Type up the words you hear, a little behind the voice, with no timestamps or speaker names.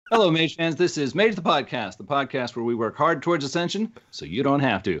Hello, Mage fans. This is Mage the podcast where we work hard towards Ascension so you don't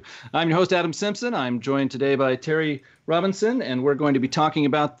have to. I'm your host, Adam Simpson. I'm joined today by Terry Robinson, and we're going to be talking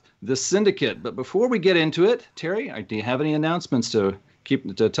about the Syndicate. But before we get into it, Terry, do you have any announcements to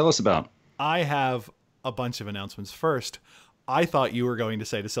tell us about? I have a bunch of announcements. First, I thought you were going to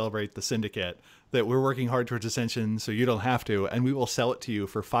say, to celebrate the Syndicate, that we're working hard towards Ascension so you don't have to, and we will sell it to you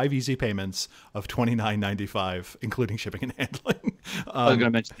for 5 easy payments of $29.95, including shipping and handling. I was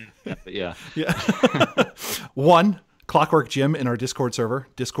going to mention that, but yeah. Yeah. One, Clockwork Jim in our Discord server,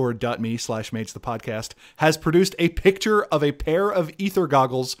 discord.me/magethepodcast, has produced a picture of a pair of ether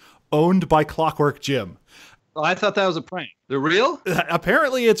goggles owned by Clockwork Jim. Oh, I thought that was a prank. They're real?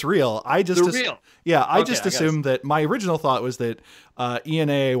 Apparently it's real. They're real? Yeah, I just assumed that my original thought was that Ian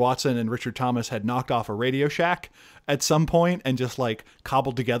A. Watson and Richard Thomas had knocked off a Radio Shack at some point and just like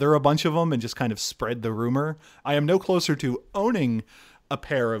cobbled together a bunch of them and just kind of spread the rumor. I am no closer to owning a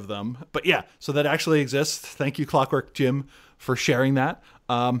pair of them. But yeah, so that actually exists. Thank you, Clockwork Jim, for sharing that.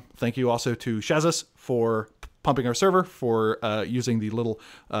 Thank you also to Shazas for pumping our server, for using the little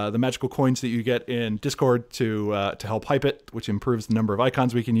the magical coins that you get in Discord to help hype it, which improves the number of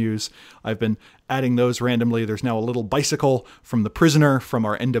icons we can use. I've been adding those randomly. There's now a little bicycle from the prisoner from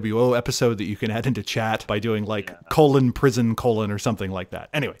our NWO episode that you can add into chat by doing like :prison : or something like that.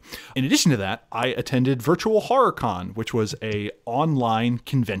 Anyway, in addition to that, I attended Virtual Horror Con, which was a online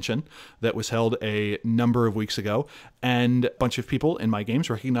convention that was held a number of weeks ago, and a bunch of people in my games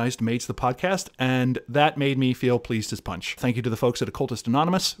recognized Mage the podcast, and that made me feel pleased as punch. Thank you to the folks at Occultist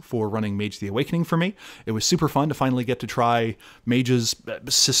Anonymous for running Mage the Awakening for me. It was super fun to finally get to try Mage's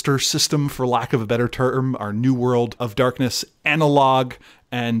sister system, for lack of a better term, our New World of Darkness analog,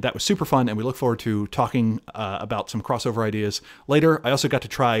 and that was super fun, and we look forward to talking about some crossover ideas later. I also got to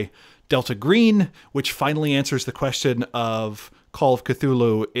try Delta Green, which finally answers the question of Call of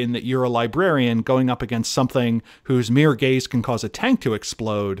Cthulhu, in that you're a librarian going up against something whose mere gaze can cause a tank to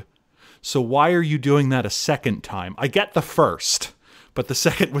explode. So why are you doing that a second time? I get the first, but the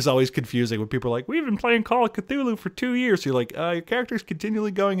second was always confusing when people are like, we've been playing Call of Cthulhu for 2 years. You're like, your character's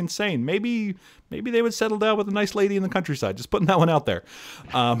continually going insane. Maybe they would settle down with a nice lady in the countryside. Just putting that one out there.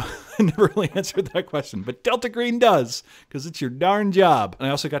 I never really answered that question, but Delta Green does, because it's your darn job. And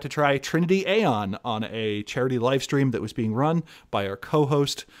I also got to try Trinity Aeon on a charity live stream that was being run by our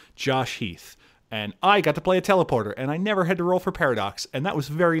co-host, Josh Heath. And I got to play a teleporter, and I never had to roll for Paradox, and that was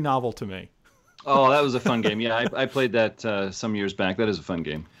very novel to me. Oh, that was a fun game. Yeah, I played that some years back. That is a fun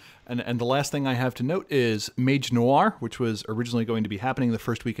game. And the last thing I have to note is Mage Noir, which was originally going to be happening the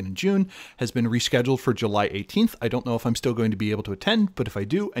first weekend in June, has been rescheduled for July 18th. I don't know if I'm still going to be able to attend, but if I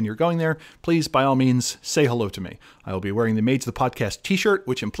do and you're going there, please, by all means, say hello to me. I will be wearing the Mage the Podcast t-shirt,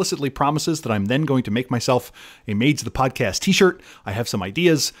 which implicitly promises that I'm then going to make myself a Mage the Podcast t-shirt. I have some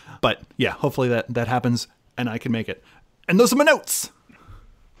ideas, but yeah, hopefully that happens and I can make it. And those are my notes.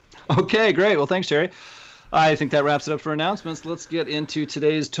 Okay, great. Well, thanks, Terry. I think that wraps it up for announcements. Let's get into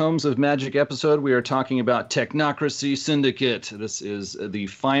today's Tomes of Magic episode. We are talking about Technocracy Syndicate. This is the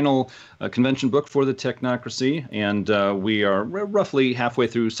final convention book for the Technocracy, and we are roughly halfway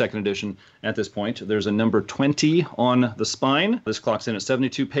through second edition at this point. There's a number 20 on the spine. This clocks in at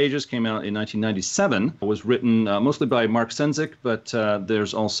 72 pages, came out in 1997. It was written mostly by Mark Senzik, but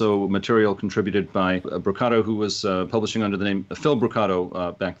there's also material contributed by Brocato, who was publishing under the name Phil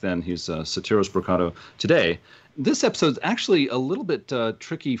Brocato back then. He's Satiros Brocato today. This episode's actually a little bit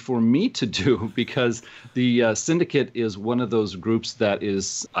tricky for me to do because the Syndicate is one of those groups that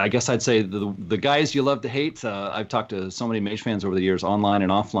is, I guess I'd say, the guys you love to hate. I've talked to so many Mage fans over the years, online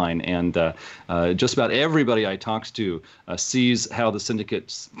and offline, and just about everybody I talk to sees how the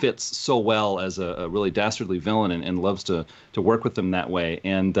Syndicate fits so well as a really dastardly villain and loves to work with them that way.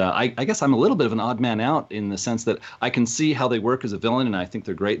 And I guess I'm a little bit of an odd man out in the sense that I can see how they work as a villain, and I think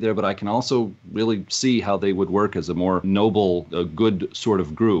they're great there, but I can also really see how they would work as a more noble, good sort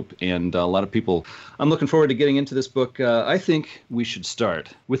of group. And a lot of people, I'm looking forward to getting into this book. I think we should start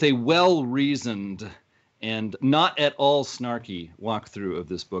with a well-reasoned and not at all snarky walkthrough of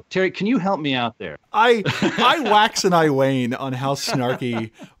this book. Terry, can you help me out there? I wax and I wane on how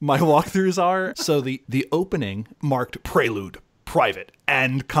snarky my walkthroughs are. So the opening marked Prelude, Private,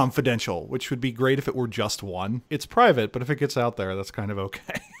 and Confidential, which would be great if it were just one. It's private, but if it gets out there, that's kind of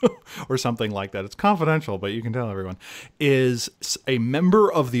okay. Or something like that. It's confidential, but you can tell everyone. Is a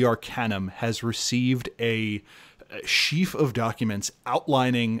member of the Arcanum has received a sheaf of documents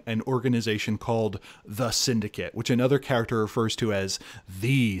outlining an organization called the Syndicate, which another character refers to as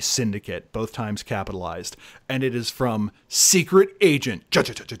the Syndicate, both times capitalized. And it is from Secret Agent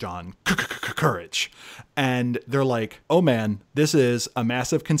John Courage. And they're like, oh man, this is a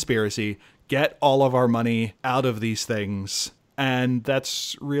massive conspiracy. Get all of our money out of these things. And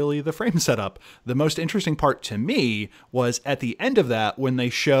that's really the frame setup. The most interesting part to me was at the end of that when they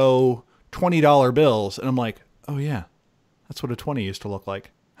show $20 bills. And I'm like, oh yeah, that's what a 20 used to look like.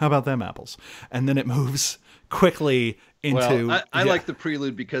 How about them apples? And then it moves quickly into... Well, I like the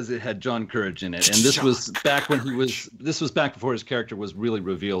prelude because it had John Courage in it. And this was back when this was back before his character was really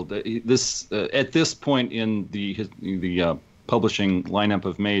revealed. At this point in the publishing lineup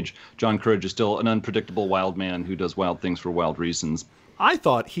of Mage, John Courage is still an unpredictable wild man who does wild things for wild reasons. I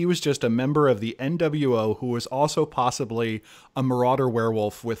thought he was just a member of the NWO who was also possibly a marauder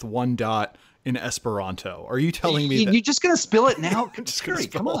werewolf with one dot in Esperanto. Are you telling me that... You're just going to spill it now? Scary,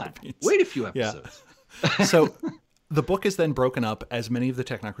 come on. Wait a few episodes. Yeah. So the book is then broken up, as many of the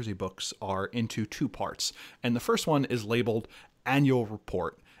Technocracy books are, into two parts. And the first one is labeled Annual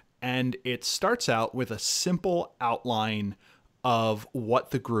Report. And it starts out with a simple outline of what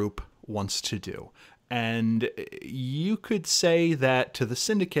the group wants to do. And you could say that to the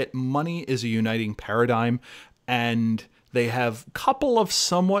Syndicate, money is a uniting paradigm, and they have a couple of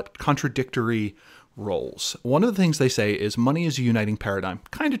somewhat contradictory roles. One of the things they say is money is a uniting paradigm.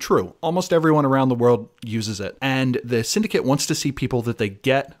 Kind of true. Almost everyone around the world uses it. And the Syndicate wants to see people that they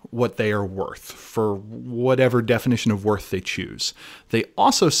get what they are worth for whatever definition of worth they choose. They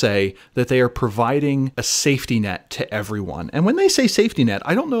also say that they are providing a safety net to everyone. And when they say safety net,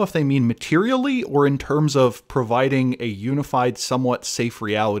 I don't know if they mean materially or in terms of providing a unified, somewhat safe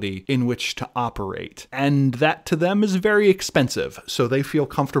reality in which to operate. And that to them is very expensive. So they feel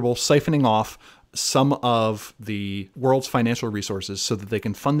comfortable siphoning off some of the world's financial resources so that they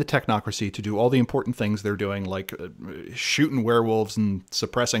can fund the Technocracy to do all the important things they're doing, like shooting werewolves and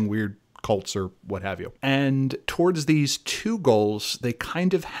suppressing weird cults or what have you. And towards these two goals, they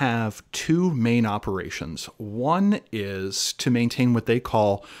kind of have two main operations. One is to maintain what they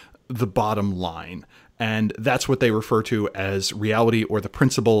call the bottom line. And that's what they refer to as reality or the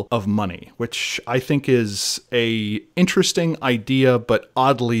principle of money, which I think is a interesting idea, but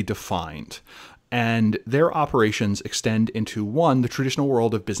oddly defined. And their operations extend into, one, the traditional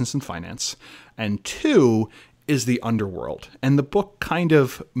world of business and finance, and two, is the underworld. And the book kind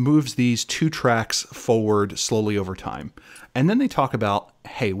of moves these two tracks forward slowly over time. And then they talk about,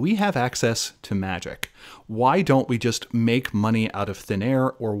 hey, we have access to magic. Why don't we just make money out of thin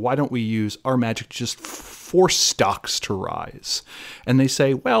air? Or why don't we use our magic to just force stocks to rise? And they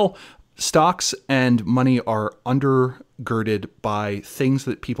say, well, stocks and money are undergirded by things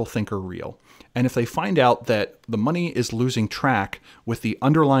that people think are real. And if they find out that the money is losing track with the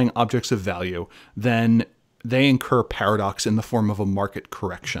underlying objects of value, then they incur paradox in the form of a market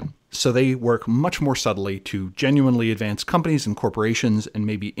correction. So they work much more subtly to genuinely advance companies and corporations and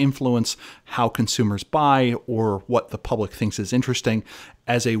maybe influence how consumers buy or what the public thinks is interesting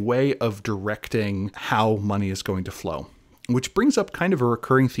as a way of directing how money is going to flow. Which brings up kind of a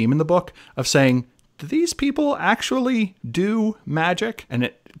recurring theme in the book of saying, do these people actually do magic? And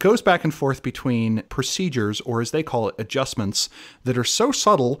it goes back and forth between procedures, or as they call it, adjustments, that are so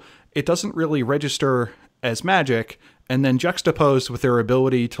subtle it doesn't really register as magic, and then juxtaposed with their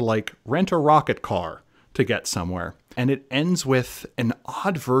ability to like rent a rocket car to get somewhere. And it ends with an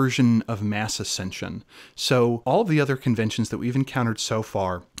odd version of mass ascension. So all of the other conventions that we've encountered so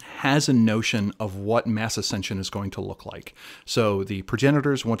far has a notion of what mass ascension is going to look like. So the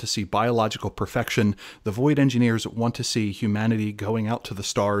progenitors want to see biological perfection. The void engineers want to see humanity going out to the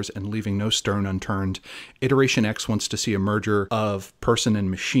stars and leaving no stone unturned. Iteration X wants to see a merger of person and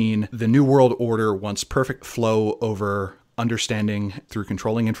machine. The New World Order wants perfect flow over understanding through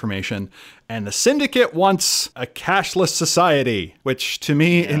controlling information. And the Syndicate wants a cashless society, which to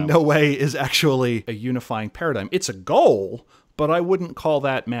me in no way is actually a unifying paradigm. It's a goal, but I wouldn't call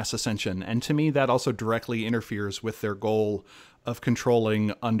that mass ascension. And to me, that also directly interferes with their goal of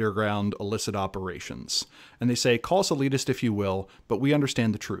controlling underground illicit operations. And they say, call us elitist if you will, but we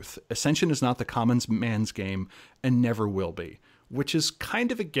understand the truth. Ascension is not the common man's game and never will be, which is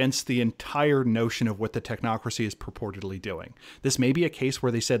kind of against the entire notion of what the Technocracy is purportedly doing. This may be a case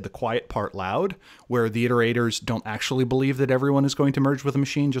where they said the quiet part loud, where the iterators don't actually believe that everyone is going to merge with a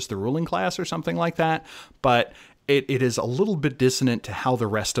machine, just the ruling class or something like that, but it is a little bit dissonant to how the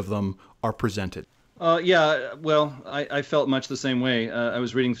rest of them are presented. Yeah, well, I felt much the same way. I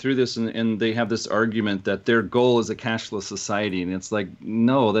was reading through this, and they have this argument that their goal is a cashless society. And it's like,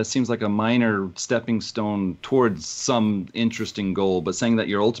 no, that seems like a minor stepping stone towards some interesting goal. But saying that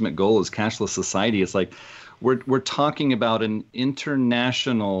your ultimate goal is cashless society, it's like we're talking about an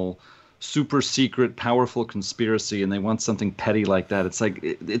international super secret, powerful conspiracy, and they want something petty like that. It's like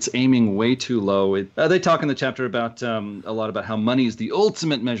it's aiming way too low. They talk in the chapter about a lot about how money is the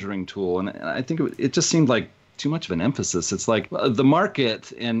ultimate measuring tool, and I think it just seemed like too much of an emphasis. It's like the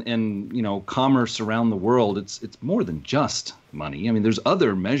market and commerce around the world. It's more than just money. I mean, there's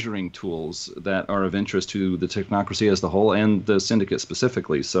other measuring tools that are of interest to the technocracy as the whole and the syndicate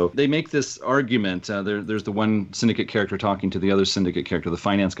specifically. So they make this argument. There's the one syndicate character talking to the other syndicate character, the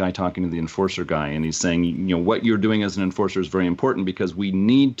finance guy talking to the enforcer guy, and he's saying, what you're doing as an enforcer is very important because we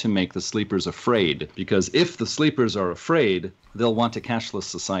need to make the sleepers afraid. Because if the sleepers are afraid, they'll want a cashless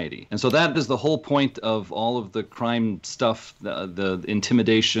society. And so that is the whole point of all of the crime stuff, the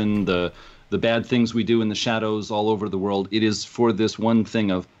intimidation, the bad things we do in the shadows all over the world. It is for this one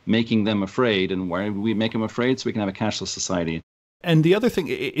thing of making them afraid. And why do we make them afraid? So we can have a cashless society. And the other thing,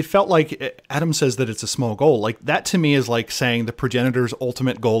 it felt like Adam says that it's a small goal. Like that to me is like saying the progenitor's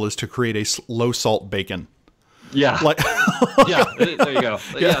ultimate goal is to create a low salt bacon. Yeah. Like, yeah, there you go.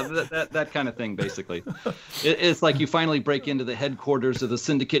 Yeah, that kind of thing, basically. It's like you finally break into the headquarters of the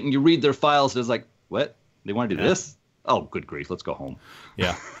syndicate and you read their files. And it's like, what? They want to do this? Oh, good grief. Let's go home.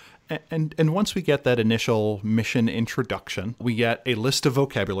 Yeah. And once we get that initial mission introduction, we get a list of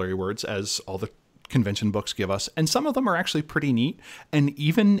vocabulary words, as all the convention books give us, and some of them are actually pretty neat. And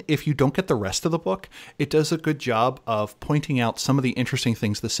even if you don't get the rest of the book, it does a good job of pointing out some of the interesting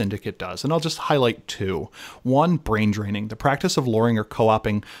things the Syndicate does. And I'll just highlight two. One, brain draining, the practice of luring or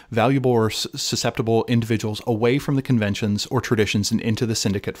co-opting valuable or susceptible individuals away from the conventions or traditions and into the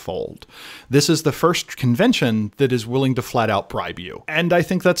Syndicate fold. This is the first convention that is willing to flat out bribe you. And I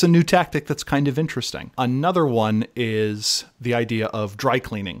think that's a new tactic that's kind of interesting. Another one is the idea of dry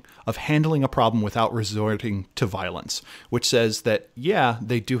cleaning, of handling a problem without resorting to violence, which says that, yeah,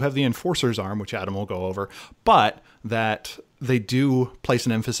 they do have the enforcer's arm, which Adam will go over, but that they do place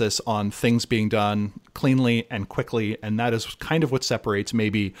an emphasis on things being done cleanly and quickly, and that is kind of what separates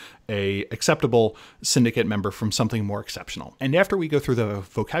maybe a acceptable syndicate member from something more exceptional. And after we go through the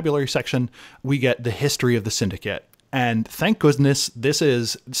vocabulary section, we get the history of the syndicate. And thank goodness this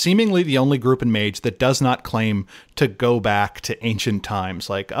is seemingly the only group in Mage that does not claim to go back to ancient times.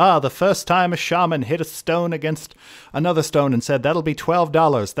 Like, the first time a shaman hit a stone against another stone and said, that'll be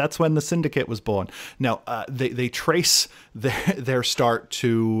 $12. That's when the Syndicate was born. Now, they trace their start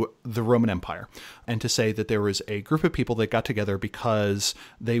to the Roman Empire, and to say that there was a group of people that got together because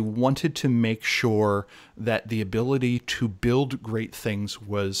they wanted to make sure that the ability to build great things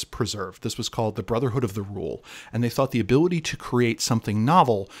was preserved. This was called the Brotherhood of the Rule, and they thought the ability to create something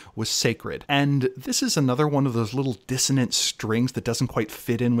novel was sacred. And this is another one of those little dissonant strings that doesn't quite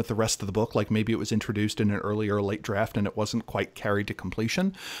fit in with the rest of the book, like maybe it was introduced in an early or late draft and it wasn't quite carried to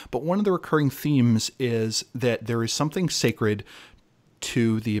completion. But one of the recurring themes is that there is something sacred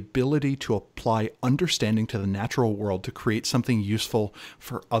to the ability to apply understanding to the natural world to create something useful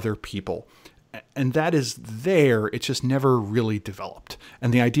for other people. And that is there, it's just never really developed.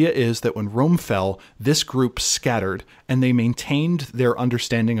 And the idea is that when Rome fell, this group scattered and they maintained their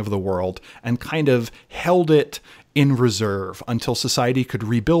understanding of the world and kind of held it in reserve until society could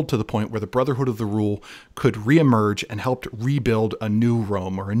rebuild to the point where the Brotherhood of the Rule could reemerge and helped rebuild a new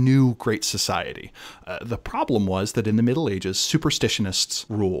Rome or a new great society. The problem was that in the Middle Ages, superstitionists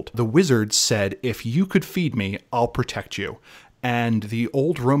ruled. The wizards said, if you could feed me, I'll protect you. And the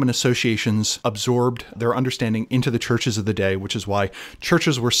old Roman associations absorbed their understanding into the churches of the day, which is why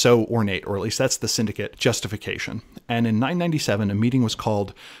churches were so ornate, or at least that's the Syndicate justification. And in 997, a meeting was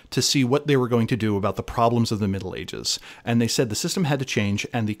called to see what they were going to do about the problems of the Middle Ages. And they said the system had to change,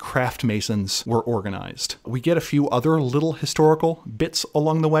 and the craft masons were organized. We get a few other little historical bits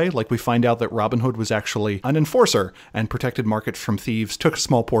along the way, like we find out that Robin Hood was actually an enforcer and protected markets from thieves, took a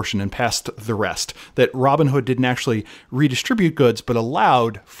small portion and passed the rest. That Robin Hood didn't actually redistribute goods, but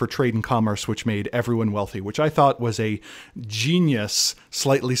allowed for trade and commerce, which made everyone wealthy, which I thought was a genius,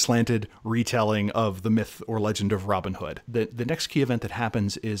 slightly slanted retelling of the myth or legend of Robin Hood. The next key event that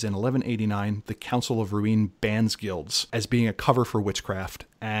happens is in 1189, the Council of Ruin bans guilds as being a cover for witchcraft,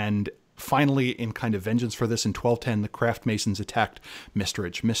 and finally, in kind of vengeance for this, in 1210, the craft masons attacked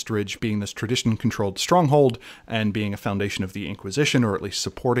Mistridge. Mistridge being this tradition-controlled stronghold and being a foundation of the Inquisition, or at least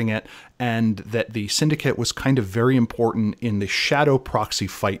supporting it, and that the Syndicate was kind of very important in the shadow proxy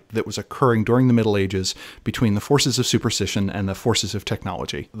fight that was occurring during the Middle Ages between the forces of superstition and the forces of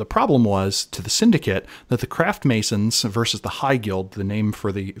technology. The problem was, to the Syndicate, that the craft masons versus the High Guild, the name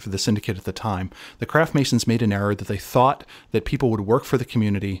for the Syndicate at the time, the craft masons made an error that they thought that people would work for the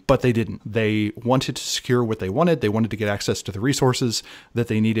community, but they didn't. They wanted to secure what they wanted. They wanted to get access to the resources that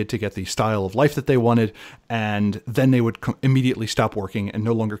they needed to get the style of life that they wanted, and then they would immediately stop working and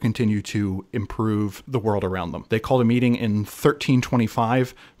no longer continue to improve the world around them. They called a meeting in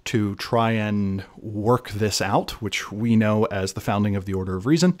 1325 to try and work this out, which we know as the founding of the Order of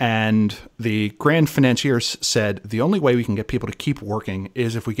Reason. And the Grand Financiers said, the only way we can get people to keep working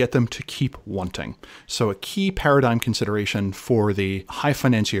is if we get them to keep wanting. So a key paradigm consideration for the High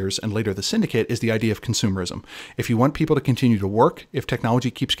Financiers and later the Syndicate is the idea of consumerism. If you want people to continue to work, if technology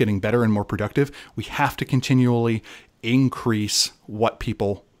keeps getting better and more productive, we have to continually increase what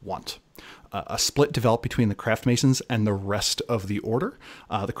people want. A split developed between the craft masons and the rest of the order.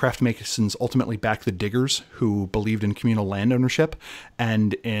 The craft masons ultimately backed the diggers, who believed in communal land ownership,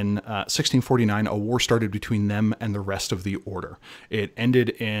 and in 1649 a war started between them and the rest of the order. It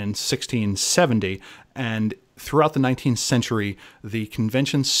ended in 1670, and throughout the 19th century, the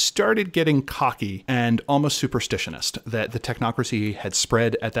convention started getting cocky and almost superstitionist, that the technocracy had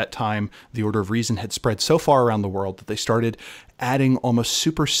spread at that time. The Order of Reason had spread so far around the world that they started adding almost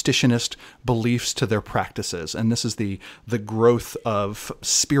superstitionist beliefs to their practices. And this is the growth of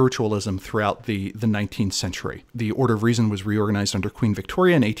spiritualism throughout the 19th century. The Order of Reason was reorganized under Queen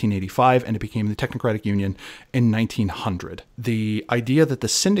Victoria in 1885, and it became the Technocratic Union in 1900. The idea that the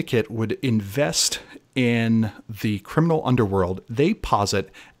Syndicate would invest in the criminal underworld, they posit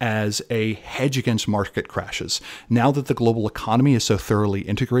as a hedge against market crashes. Now that the global economy is so thoroughly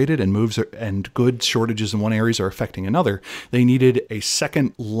integrated and goods shortages in one area are affecting another, they needed a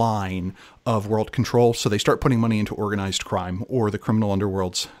second line of world control, so they start putting money into organized crime or the criminal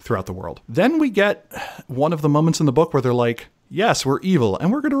underworlds throughout the world. Then we get one of the moments in the book where they're like, yes, we're evil,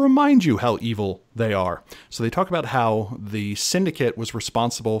 and we're going to remind you how evil they are. So they talk about how the Syndicate was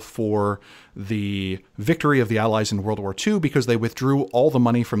responsible for the victory of the Allies in World War II because they withdrew all the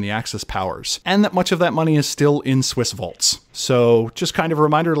money from the Axis powers, and that much of that money is still in Swiss vaults. So just kind of a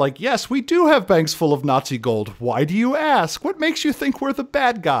reminder, like, yes, we do have banks full of Nazi gold. Why do you ask? What makes you think we're the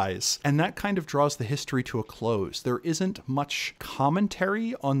bad guys? And that kind of draws the history to a close. There isn't much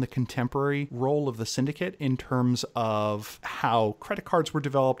commentary on the contemporary role of the Syndicate in terms of how credit cards were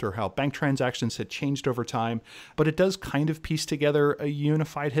developed or how bank transactions had changed over time, but it does kind of piece together a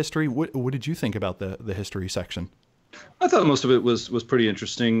unified history. What did you think about the history section? I thought most of it was pretty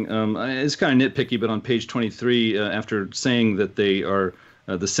interesting. It's kind of nitpicky, but on page 23, after saying that they are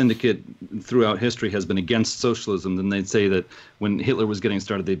the Syndicate throughout history has been against socialism, then they'd say that when Hitler was getting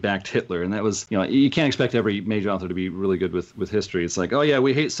started, they backed Hitler. And that was, you can't expect every major author to be really good with history. It's like, oh yeah,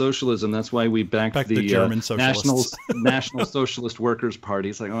 we hate socialism. That's why we backed the German socialists. National Socialist Workers Party.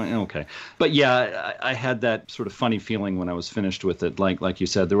 It's like, oh, okay. But yeah, I had that sort of funny feeling when I was finished with it. Like you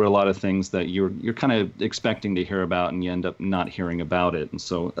said, there were a lot of things that you're kind of expecting to hear about, and you end up not hearing about it. And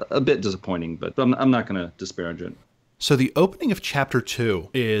so a bit disappointing, but I'm not going to disparage it. So the opening of chapter 2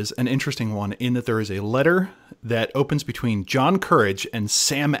 is an interesting one in that there is a letter that opens between John Courage and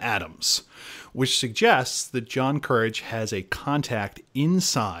Sam Adams, which suggests that John Courage has a contact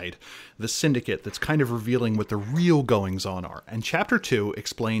inside the Syndicate that's kind of revealing what the real goings-on are. And chapter 2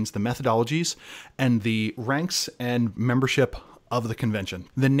 explains the methodologies and the ranks and membership of the convention.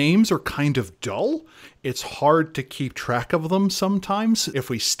 The names are kind of dull. It's hard to keep track of them sometimes.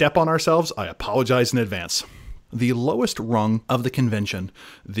 If we step on ourselves, I apologize in advance. The lowest rung of the convention,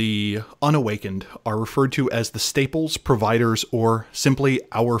 the unawakened, are referred to as the staples, providers, or simply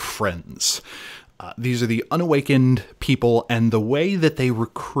our friends. These are the unawakened people, and the way that they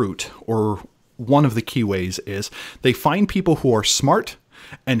recruit, or one of the key ways, is they find people who are smart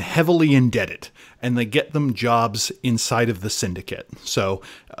and heavily indebted, and they get them jobs inside of the Syndicate. So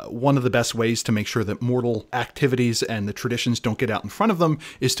one of the best ways to make sure that mortal activities and the traditions don't get out in front of them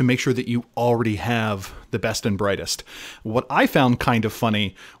is to make sure that you already have the best and brightest. What I found kind of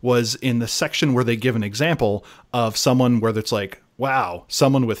funny was in the section where they give an example of someone where it's like, wow,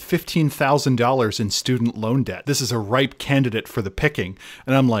 someone with $15,000 in student loan debt. This is a ripe candidate for the picking.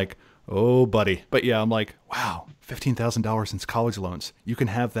 And I'm like, oh, buddy. But yeah, I'm like, wow, $15,000 in college loans. You can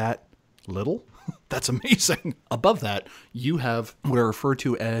have that little? That's amazing. Above that, you have what are referred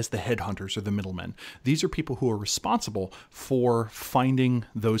to as the headhunters or the middlemen. These are people who are responsible for finding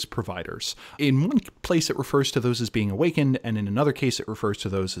those providers. In one place, it refers to those as being awakened, and in another case, it refers to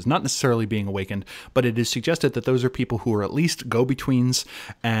those as not necessarily being awakened, but it is suggested that those are people who are at least go-betweens,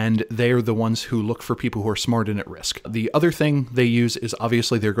 and they are the ones who look for people who are smart and at risk. The other thing they use is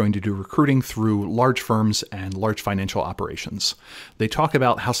obviously they're going to do recruiting through large firms and large financial operations. They talk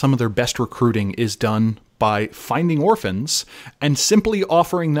about how some of their best recruiting is done by finding orphans and simply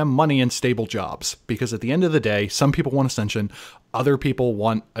offering them money and stable jobs. Because at the end of the day, some people want Ascension, other people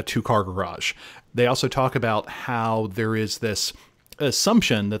want a 2-car garage. They also talk about how there is this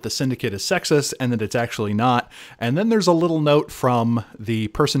assumption that the Syndicate is sexist and that it's actually not. And then there's a little note from the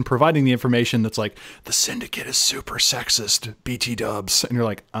person providing the information that's like, the Syndicate is super sexist, BT dubs. And you're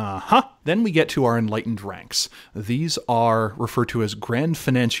like, uh-huh. Then we get to our enlightened ranks. These are referred to as Grand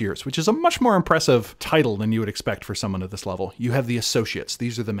Financiers, which is a much more impressive title than you would expect for someone at this level. You have the Associates.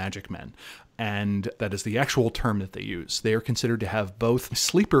 These are the Magick men. And that is the actual term that they use. They are considered to have both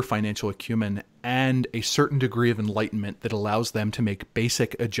sleeper financial acumen and a certain degree of enlightenment that allows them to make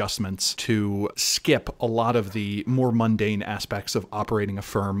basic adjustments to skip a lot of the more mundane aspects of operating a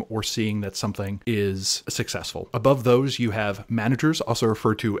firm or seeing that something is successful. Above those, you have managers, also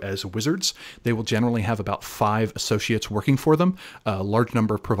referred to as wizards. They will generally have about 5 associates working for them, a large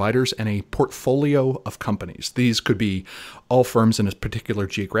number of providers, and a portfolio of companies. These could be all firms in a particular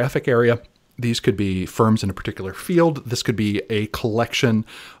geographic area. These could be firms in a particular field. This could be a collection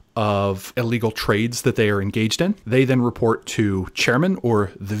of illegal trades that they are engaged in. They then report to chairman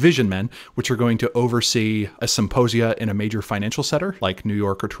or the vision men, which are going to oversee a symposia in a major financial center like New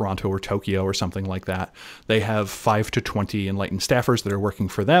York or Toronto or Tokyo or something like that. They have 5 to 20 enlightened staffers that are working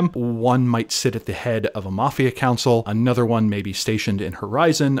for them. One might sit at the head of a mafia council. Another one may be stationed in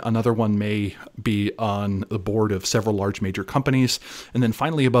Horizon. Another one may be on the board of several large major companies. And then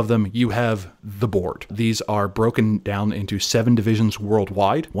finally above them, you have the board. These are broken down into 7 divisions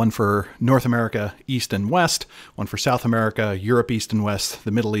worldwide. One for North America, East and West, one for South America, Europe, East and West,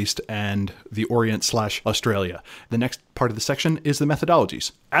 the Middle East, and the Orient/Australia. The next part of the section is the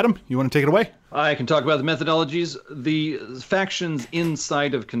methodologies. Adam, you want to take it away? I can talk about the methodologies. The factions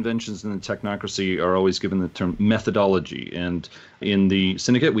inside of conventions in the Technocracy are always given the term methodology. And in the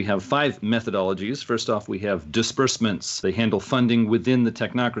Syndicate, we have 5 methodologies. First off, we have disbursements. They handle funding within the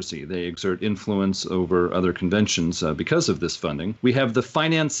Technocracy. They exert influence over other conventions because of this funding. We have the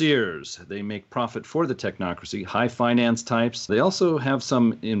financiers. They make profit for the Technocracy, high finance types. They also have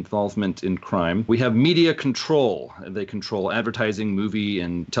some involvement in crime. We have media control. They control advertising, movie,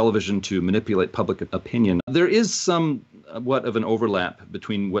 and television to manipulate public opinion. There is somewhat of an overlap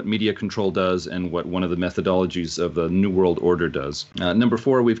between what media control does and what one of the methodologies of the New World Order does. Number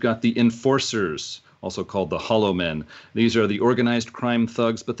 4, we've got the enforcers, also called the Hollow Men. These are the organized crime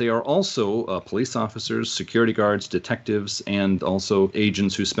thugs, but they are also police officers, security guards, detectives, and also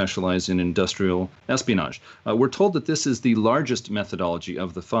agents who specialize in industrial espionage. We're told that this is the largest methodology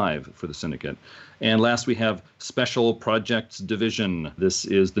of the 5 for the Syndicate. And last, we have Special Projects Division. This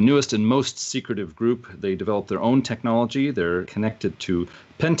is the newest and most secretive group. They develop their own technology. They're connected to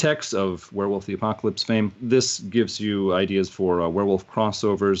Pentex of Werewolf the Apocalypse fame. This gives you ideas for werewolf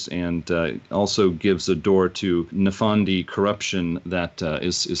crossovers and also gives a door to Nefandi corruption that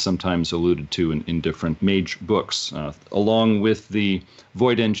is sometimes alluded to in different mage books. Along with the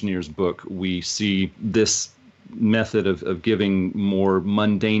Void Engineers book, we see this method of giving more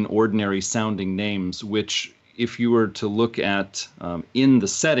mundane, ordinary sounding names, which if you were to look at in the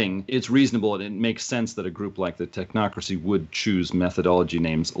setting, it's reasonable and it makes sense that a group like the Technocracy would choose methodology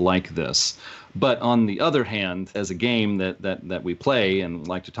names like this. But on the other hand, as a game that we play and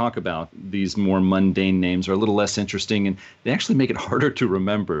like to talk about, these more mundane names are a little less interesting and they actually make it harder to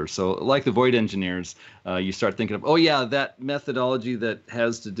remember. So like the Void Engineers, you start thinking of, oh yeah, that methodology that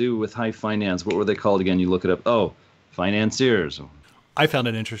has to do with high finance, what were they called again? You look it up, oh, financiers. I found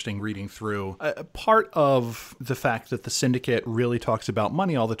it interesting reading through. Part of the fact that the Syndicate really talks about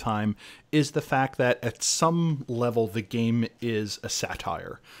money all the time is the fact that at some level the game is a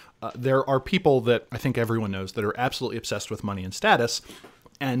satire. There are people that I think everyone knows that are absolutely obsessed with money and status,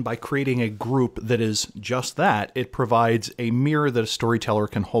 and by creating a group that is just that, it provides a mirror that a storyteller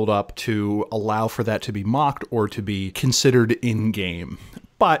can hold up to allow for that to be mocked or to be considered in-game.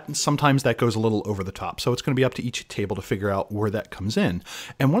 But sometimes that goes a little over the top. So it's going to be up to each table to figure out where that comes in.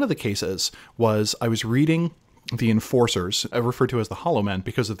 And one of the cases was I was reading the enforcers, referred to as the Hollow Men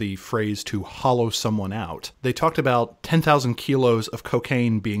because of the phrase to hollow someone out. They talked about 10,000 kilos of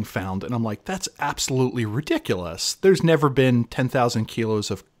cocaine being found. And I'm like, that's absolutely ridiculous. There's never been 10,000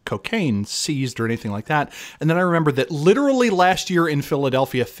 kilos of cocaine seized or anything like that. And then I remember that literally last year in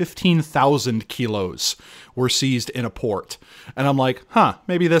Philadelphia, 15,000 kilos were seized in a port. And I'm like,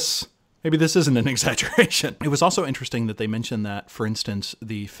 maybe this isn't an exaggeration. It was also interesting that they mentioned that, for instance,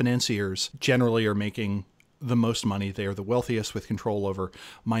 the financiers generally are making the most money. They are the wealthiest with control over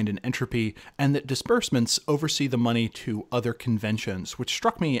mind and entropy, and that disbursements oversee the money to other conventions, which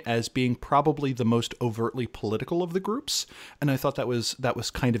struck me as being probably the most overtly political of the groups. And I thought that was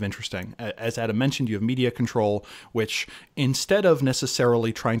kind of interesting. As Adam mentioned, you have media control, which instead of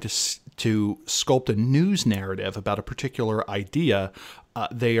necessarily trying to sculpt a news narrative about a particular idea,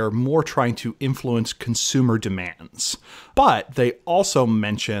 they are more trying to influence consumer demands. But they also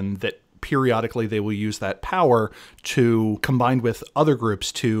mention that periodically they will use that power to combine with other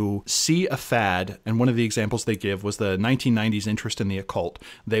groups to see a fad. And one of the examples they give was the 1990s interest in the occult.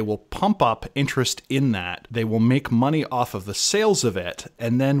 They will pump up interest in that. They will make money off of the sales of it.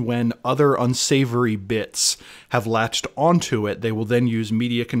 And then when other unsavory bits have latched onto it, they will then use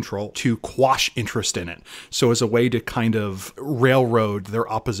media control to quash interest in it. So as a way to kind of railroad their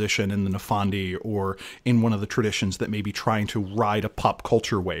opposition in the Nefandi or in one of the traditions that may be trying to ride a pop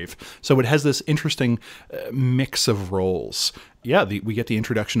culture wave. So it has this interesting mix of roles. Yeah, we get the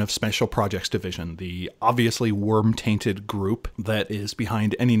introduction of Special Projects Division, the obviously worm-tainted group that is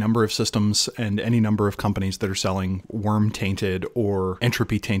behind any number of systems and any number of companies that are selling worm-tainted or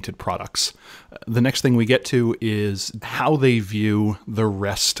entropy-tainted products. The next thing we get to is how they view the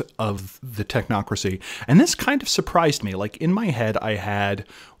rest of the technocracy. And this kind of surprised me. Like, in my head, I had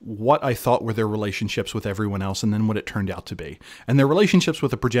what I thought were their relationships with everyone else and then what it turned out to be. And their relationships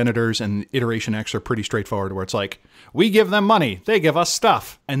with the progenitors and Iteration X are pretty straightforward, where it's like, we give them money, they give us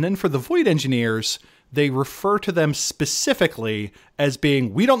stuff. And then for the Void Engineers, they refer to them specifically as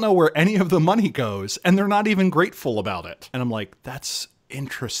being, we don't know where any of the money goes, and they're not even grateful about it. And I'm like, that's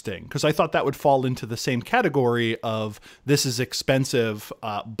interesting, because I thought that would fall into the same category of this is expensive,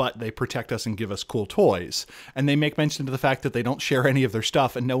 but they protect us and give us cool toys. And they make mention to the fact that they don't share any of their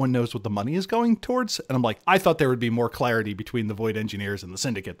stuff and no one knows what the money is going towards. And I'm like, I thought there would be more clarity between the Void Engineers and the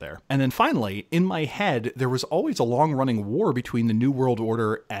Syndicate there. And then finally, in my head, there was always a long-running war between the New World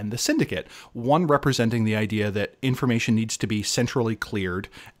Order and the Syndicate, one representing the idea that information needs to be centrally cleared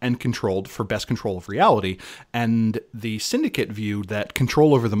and controlled for best control of reality, and the Syndicate viewed that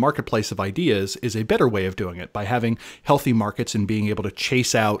control over the marketplace of ideas is a better way of doing it by having healthy markets and being able to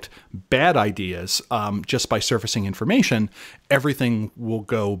chase out bad ideas just by surfacing information. Everything will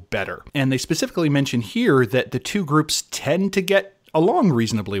go better. And they specifically mention here that the two groups tend to get along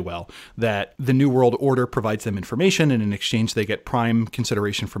reasonably well, that the New World Order provides them information, and in exchange they get prime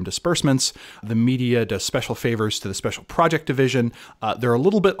consideration from disbursements. The media does special favors to the Special Project Division. They're a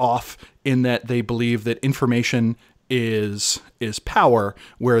little bit off in that they believe that information is power,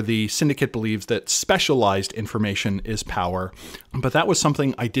 where the Syndicate believes that specialized information is power. But that was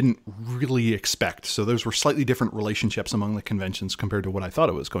something I didn't really expect. So those were slightly different relationships among the conventions compared to what I thought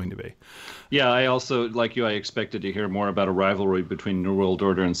it was going to be. Yeah, I also, like you, I expected to hear more about a rivalry between New World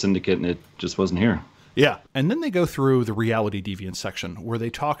Order and Syndicate, and it just wasn't here. Yeah. And then they go through the reality deviant section where they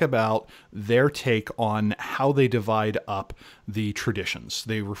talk about their take on how they divide up the traditions.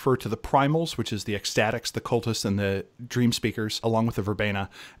 They refer to the primals, which is the ecstatics, the cultists, and the dream speakers, along with the verbena,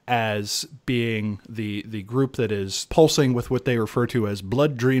 as being the group that is pulsing with what they refer to as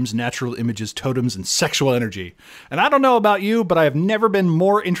blood, dreams, natural images, totems, and sexual energy. And I don't know about you, but I have never been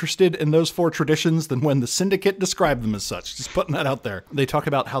more interested in those four traditions than when the Syndicate described them as such. Just putting that out there. They talk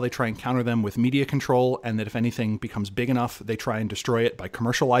about how they try and counter them with media control, and that if anything becomes big enough, they try and destroy it by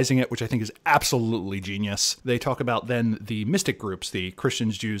commercializing it, which I think is absolutely genius. They talk about then the mystic groups, the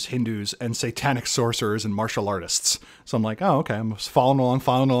Christians, Jews, Hindus, and satanic sorcerers and martial artists. So I'm like, oh, okay, I'm following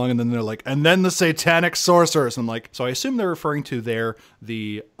along, and then they're like, and then the satanic sorcerers. I'm like, so I assume they're referring to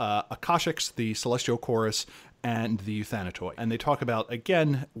the Akashics, the Celestial Chorus, and the Euthanatoi. And they talk about,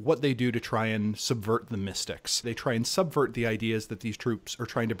 again, what they do to try and subvert the mystics. They try and subvert the ideas that these troops are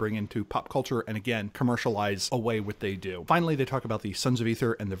trying to bring into pop culture and, again, commercialize away what they do. Finally, they talk about the Sons of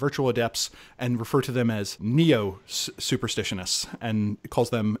Ether and the Virtual Adepts and refer to them as neo-superstitionists and calls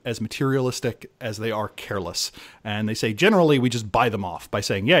them as materialistic as they are careless. And they say, generally, we just buy them off by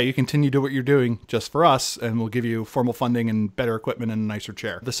saying, yeah, you continue to do what you're doing just for us, and we'll give you formal funding and better equipment and a nicer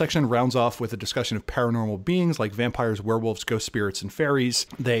chair. The section rounds off with a discussion of paranormal beings like vampires, werewolves, ghost spirits, and fairies.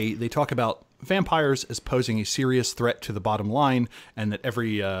 They talk about vampires as posing a serious threat to the bottom line, and that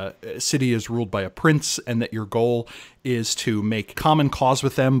every city is ruled by a prince, and that your goal is to make common cause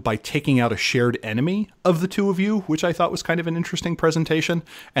with them by taking out a shared enemy of the two of you, which I thought was kind of an interesting presentation,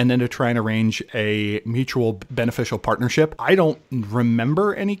 and then to try and arrange a mutual beneficial partnership. I don't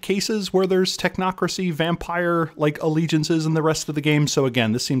remember any cases where there's technocracy, vampire like allegiances in the rest of the game. So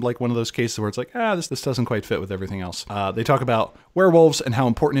again, this seemed like one of those cases where it's like, this doesn't quite fit with everything else. They talk about werewolves and how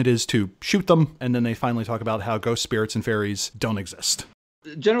important it is to shoot them, and then they finally talk about how ghost spirits and fairies don't exist.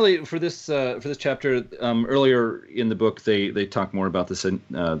 Generally, for this chapter, earlier in the book, they talk more about the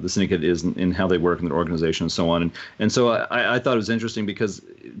Syndicate is and how they work in their organization and so on. And so I thought it was interesting because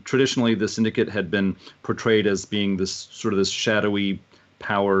traditionally the Syndicate had been portrayed as being this shadowy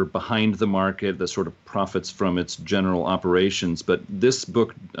power behind the market that sort of profits from its general operations. But this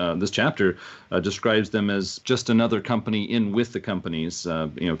book, this chapter, describes them as just another company in with the companies,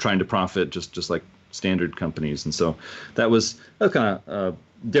 trying to profit just like standard companies. And so that was kind of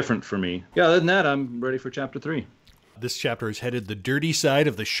different for me. Yeah, other than that, I'm ready for chapter 3. This chapter is headed the dirty side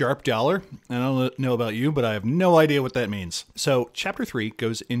of the sharp dollar. I don't know about you, but I have no idea what that means. So chapter 3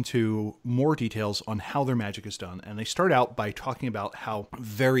 goes into more details on how their magic is done. And they start out by talking about how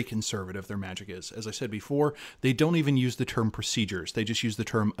very conservative their magic is. As I said before, they don't even use the term procedures. They just use the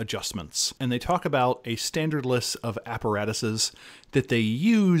term adjustments. And they talk about a standard list of apparatuses that they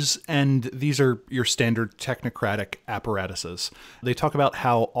use, and these are your standard technocratic apparatuses. They talk about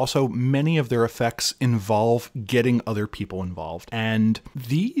how also many of their effects involve getting other people involved. And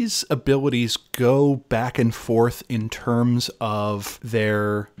these abilities go back and forth in terms of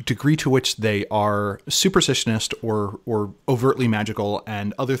their degree to which they are superstitionist or overtly magical,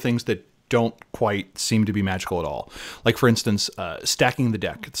 and other things that don't quite seem to be magical at all. Like, for instance, stacking the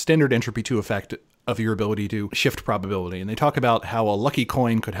deck. Standard entropy 2 effect of your ability to shift probability. And they talk about how a lucky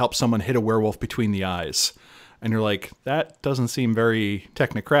coin could help someone hit a werewolf between the eyes. And you're like, that doesn't seem very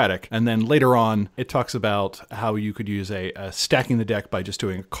technocratic. And then later on, it talks about how you could use a stacking the deck by just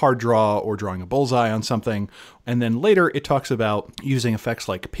doing a card draw or drawing a bullseye on something. And then later, it talks about using effects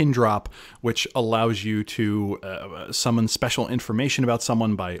like pin drop, which allows you to summon special information about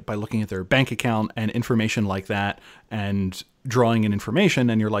someone by looking at their bank account and information like that, and drawing in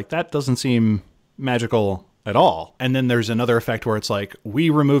information. And you're like, that doesn't seem magical at all. And then there's another effect where it's like, we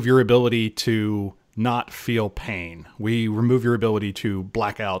remove your ability to not feel pain. We remove your ability to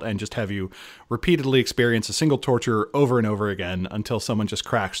black out and just have you repeatedly experience a single torture over and over again until someone just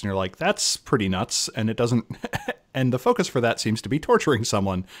cracks and you're like, that's pretty nuts. And it doesn't, and the focus for that seems to be torturing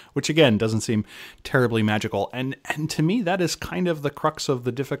someone, which again, doesn't seem terribly magical. And to me, that is kind of the crux of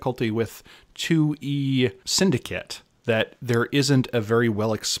the difficulty with 2E Syndicate, that there isn't a very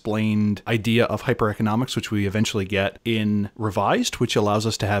well explained idea of hypereconomics, which we eventually get in Revised, which allows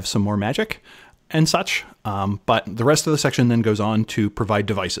us to have some more magic and such. But the rest of the section then goes on to provide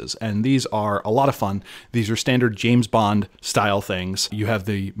devices. And these are a lot of fun. These are standard James Bond style things. You have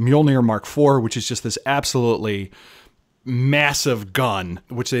the Mjolnir Mark IV, which is just this absolutely massive gun,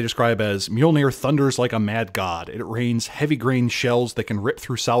 which they describe as Mjolnir thunders like a mad god. It rains heavy grain shells that can rip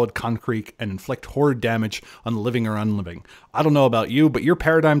through solid concrete and inflict horrid damage on the living or unliving. I don't know about you, but your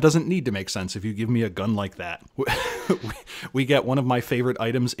paradigm doesn't need to make sense if you give me a gun like that. We get one of my favorite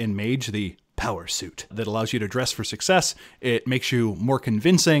items in Mage, the power suit, that allows you to dress for success. It makes you more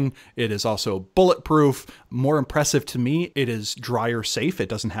convincing. It is also bulletproof. More impressive to me, it is dryer safe. It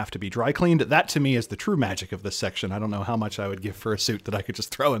doesn't have to be dry cleaned. That to me is the true magic of this section. I don't know how much I would give for a suit that I could just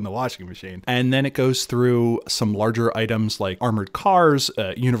throw in the washing machine. And then it goes through some larger items like armored cars,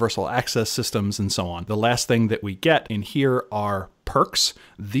 universal access systems, and so on. The last thing that we get in here are perks.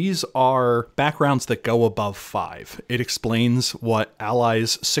 These are backgrounds that go above 5. It explains what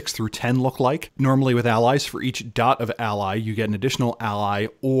allies 6 through 10 look like. Normally with allies, for each dot of ally, you get an additional ally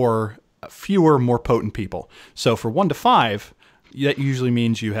or fewer, more potent people. So for 1 to 5, that usually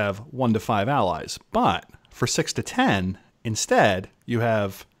means you have 1 to 5 allies. But for 6 to 10, instead, you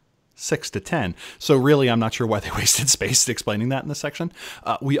have 6 to 10. So really, I'm not sure why they wasted space explaining that in this section.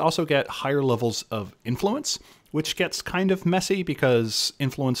 We also get higher levels of influence, which gets kind of messy because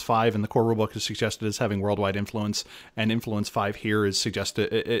Influence 5 in the core rulebook is suggested as having worldwide influence, and Influence 5 here is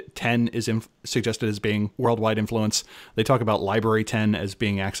suggested, 10 is suggested as being worldwide influence. They talk about Library 10 as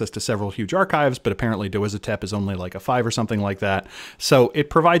being access to several huge archives, but apparently Doizatep is only like a 5 or something like that. So it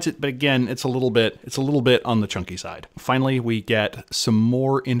provides it, but again, it's a little bit on the chunky side. Finally, we get some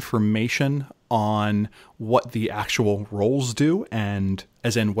more information on what the actual roles do, and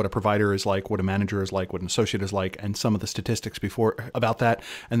as in what a provider is like, what a manager is like, what an associate is like, and some of the statistics before about that.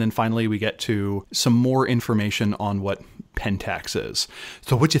 And then finally we get to some more information on what Pentax is.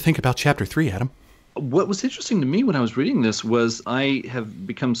 So what'd you think about Chapter 3, Adam? What was interesting to me when I was reading this was I have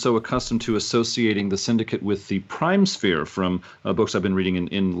become so accustomed to associating the Syndicate with the Prime Sphere from books I've been reading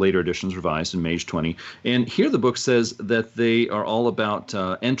in later editions, revised in Mage 20. And here the book says that they are all about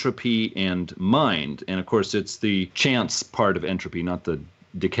entropy and mind. And of course, it's the chance part of entropy, not the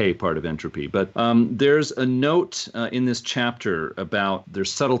decay part of entropy. But there's a note in this chapter about their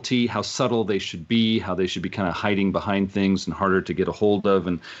subtlety, how subtle they should be, how they should be kind of hiding behind things and harder to get a hold of.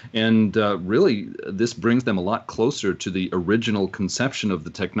 And really, this brings them a lot closer to the original conception of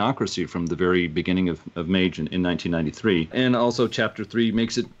the Technocracy from the very beginning of Mage in 1993. And also Chapter 3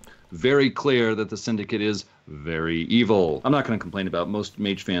 makes it very clear that the Syndicate is very evil. I'm not going to complain about it. Most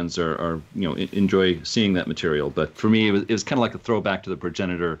Mage fans are enjoy seeing that material, but for me it was kind of like a throwback to the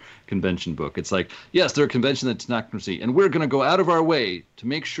Progenitor convention book. It's like, yes, they're a convention of the Technocracy, and we're going to go out of our way to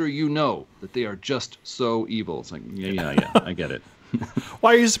make sure you know that they are just so evil. It's like, yeah, I get it.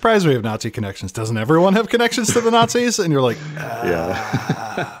 Why are you surprised we have Nazi connections? Doesn't everyone have connections to the Nazis? And you're like,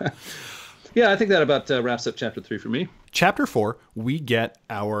 yeah. Yeah, I think that about wraps up Chapter 3 for me. Chapter 4, we get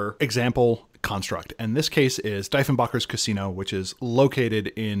our example construct. And this case is Diefenbacher's Casino, which is located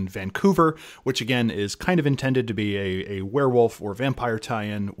in Vancouver, which again is kind of intended to be a werewolf or vampire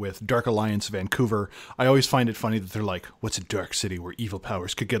tie-in with Dark Alliance Vancouver. I always find it funny that they're like, what's a dark city where evil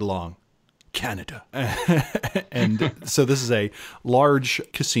powers could get along? Canada. And so this is a large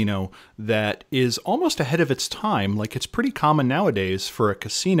casino that is almost ahead of its time. Like, it's pretty common nowadays for a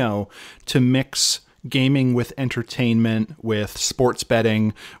casino to mix gaming with entertainment, with sports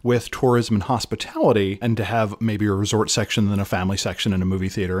betting, with tourism and hospitality, and to have maybe a resort section, then a family section, and a movie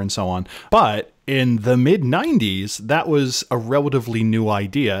theater, and so on. But in the mid-90s, that was a relatively new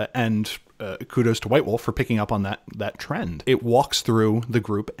idea, and kudos to White Wolf for picking up on that trend. It walks through the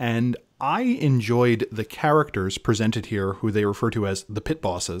group, and I enjoyed the characters presented here, who they refer to as the pit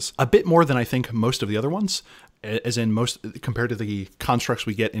bosses, a bit more than I think most of the other ones. As in most, compared to the constructs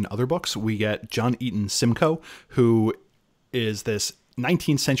we get in other books, we get John Eaton Simcoe, who is this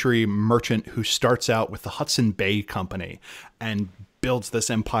 19th century merchant who starts out with the Hudson Bay Company and builds this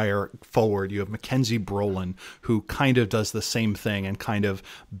empire forward. You have Mackenzie Brolin, who kind of does the same thing and kind of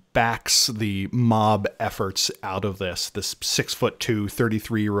backs the mob efforts out of this 6'2",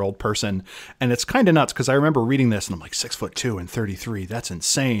 33-year-old person. And it's kind of nuts, because I remember reading this and I'm like, 6'2" and 33, that's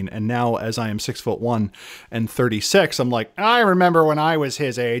insane. And now, as I am 6'1" and 36, I'm like, I remember when I was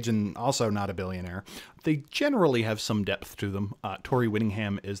his age, and also not a billionaire. They generally have some depth to them. Tori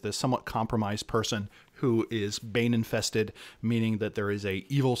Whittingham is this somewhat compromised person who is bane-infested, meaning that there is a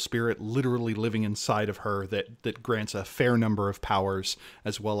evil spirit literally living inside of her that grants a fair number of powers,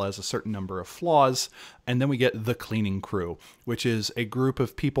 as well as a certain number of flaws. And then we get the Cleaning Crew, which is a group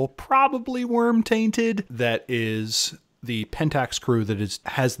of people, probably worm-tainted, that is the Pentax crew that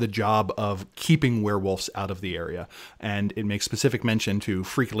has the job of keeping werewolves out of the area. And it makes specific mention to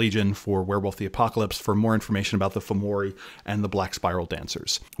Freak Legion for Werewolf the Apocalypse for more information about the Fomori and the Black Spiral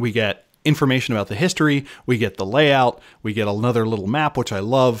Dancers. We get information about the history, we get the layout, we get another little map, which I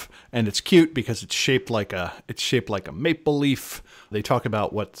love, and it's cute because it's shaped like a maple leaf. They talk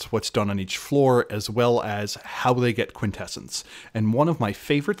about what's done on each floor, as well as how they get quintessence. And one of my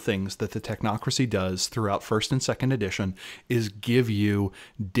favorite things that the Technocracy does throughout first and second edition is give you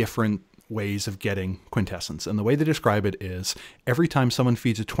different ways of getting quintessence. And the way they describe it is, every time someone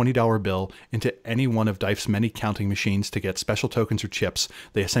feeds a $20 bill into any one of Dife's many counting machines to get special tokens or chips,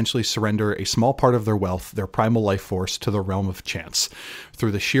 they essentially surrender a small part of their wealth, their primal life force, to the realm of chance.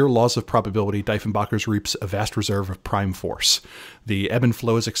 Through the sheer laws of probability, Diefenbacher's reaps a vast reserve of prime force. The ebb and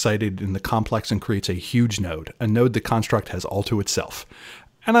flow is excited in the complex and creates a huge node, a node the construct has all to itself.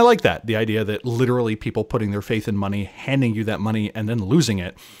 And I like that, the idea that literally people putting their faith in money, handing you that money, and then losing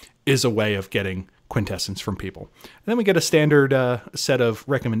it, is a way of getting quintessence from people. And then we get a standard set of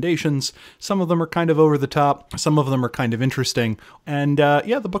recommendations. Some of them are kind of over the top. Some of them are kind of interesting. And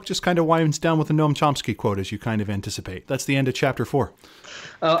yeah, the book just kind of winds down with a Noam Chomsky quote, as you kind of anticipate. That's the end of Chapter 4.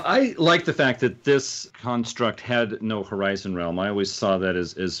 I like the fact that this construct had no horizon realm. I always saw that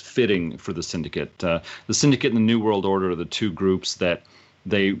as fitting for the Syndicate. The Syndicate and the New World Order are the two groups that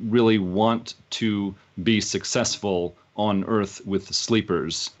they really want to be successful on Earth with the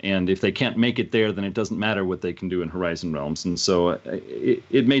sleepers, and if they can't make it there, then it doesn't matter what they can do in Horizon Realms. And so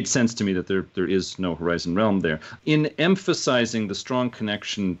it made sense to me that there is no Horizon Realm there. In emphasizing the strong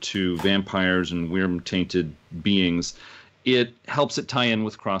connection to vampires and worm-tainted beings, It helps it tie in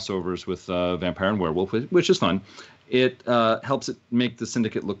with crossovers with Vampire and Werewolf, which is fun. It helps it make the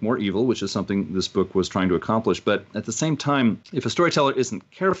Syndicate look more evil, which is something this book was trying to accomplish. But at the same time, if a storyteller isn't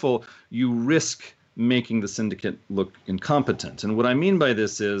careful, you risk making the Syndicate look incompetent. And what I mean by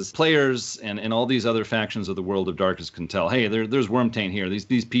this is players and all these other factions of the World of Darkness can tell, hey, there's Wormtail here.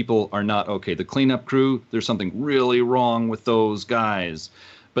 These people are not okay. The cleanup crew, there's something really wrong with those guys.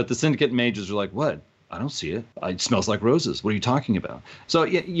 But the Syndicate mages are like, what? I don't see it. It smells like roses. What are you talking about? So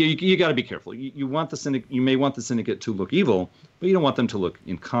you got to be careful. You want the Syndicate. You may want the Syndicate to look evil, but you don't want them to look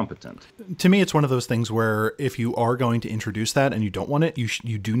incompetent. To me, it's one of those things where if you are going to introduce that and you don't want it,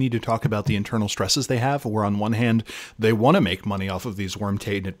 you do need to talk about the internal stresses they have, where on one hand, they want to make money off of these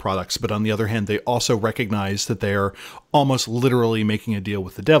worm-tainted products, but on the other hand, they also recognize that they're almost literally making a deal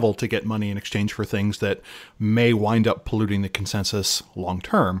with the devil to get money in exchange for things that may wind up polluting the consensus long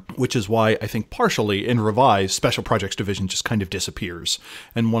term, which is why I think partially in Revised, Special Projects Division just kind of disappears.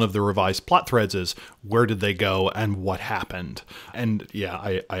 And one of the Revised plot threads is, where did they go and what happened? And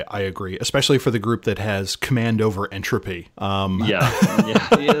yeah, I agree, especially for the group that has command over entropy. Yeah,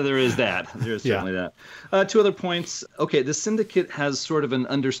 there is that. There is certainly that. Two other points. Okay, the Syndicate has sort of an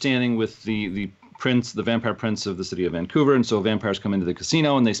understanding with the prince, the vampire prince of the city of Vancouver, and so vampires come into the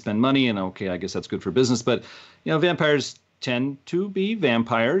casino and they spend money, and okay, I guess that's good for business, but vampires tend to be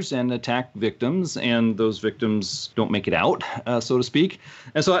vampires and attack victims, and those victims don't make it out, so to speak.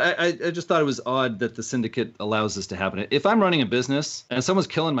 And so I just thought it was odd that the Syndicate allows this to happen. If I'm running a business and someone's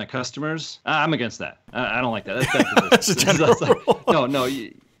killing my customers, I'm against that. I don't like that. That's bad for business. That's a general rule. No,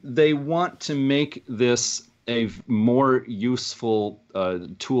 they want to make this a more useful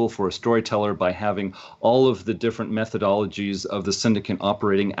tool for a storyteller by having all of the different methodologies of the Syndicate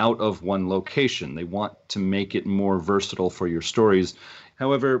operating out of one location. They want to make it more versatile for your stories.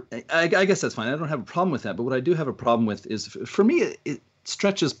 However, I guess that's fine. I don't have a problem with that. But what I do have a problem with is, for me, it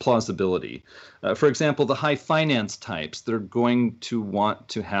stretches plausibility. For example, the high finance types, they're going to want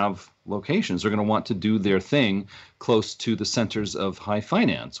to have locations. They're going to want to do their thing close to the centers of high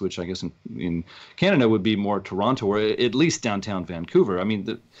finance, which I guess in Canada would be more Toronto or at least downtown Vancouver. I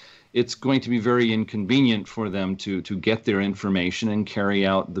mean, it's going to be very inconvenient for them to get their information and carry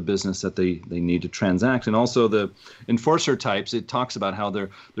out the business that they need to transact. And also the enforcer types, it talks about how they're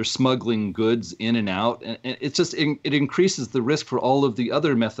smuggling goods in and out. And it's just, it increases the risk for all of the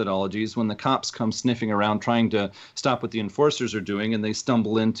other methodologies when the cops come sniffing around trying to stop what the enforcers are doing, and they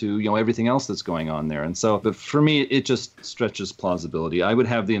stumble into, everything else that's going on there. And so, but for me, it just stretches plausibility. I would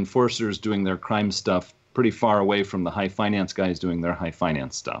have the enforcers doing their crime stuff pretty far away from the high finance guys doing their high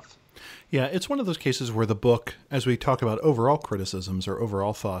finance stuff. Yeah, it's one of those cases where the book, as we talk about overall criticisms or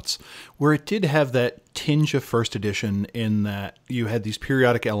overall thoughts, where it did have that tinge of first edition in that you had these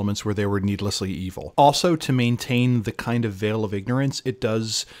periodic elements where they were needlessly evil. Also, to maintain the kind of veil of ignorance, it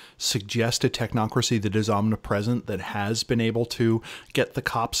does suggest a technocracy that is omnipresent, that has been able to get the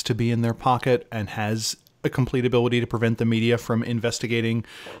cops to be in their pocket and has a complete ability to prevent the media from investigating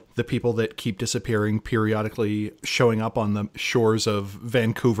the people that keep disappearing, periodically showing up on the shores of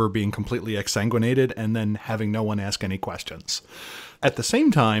Vancouver, being completely exsanguinated, and then having no one ask any questions. At the same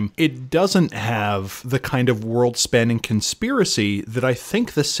time, it doesn't have the kind of world-spanning conspiracy that I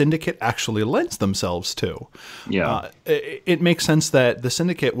think the Syndicate actually lends themselves to. Yeah. It makes sense that the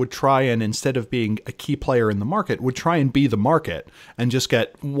Syndicate would try and, instead of being a key player in the market, would try and be the market and just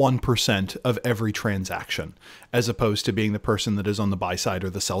get 1% of every transaction, as opposed to being the person that is on the buy side or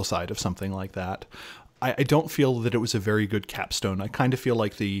the sell side of something like that. I don't feel that it was a very good capstone. I kind of feel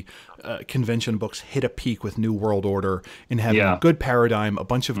like the convention books hit a peak with New World Order in having a good paradigm, a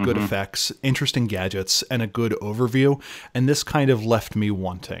bunch of good effects, interesting gadgets, and a good overview. And this kind of left me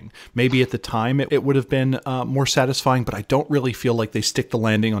wanting. Maybe at the time it would have been more satisfying, but I don't really feel like they stick the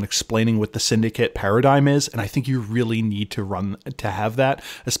landing on explaining what the Syndicate paradigm is. And I think you really need to have that,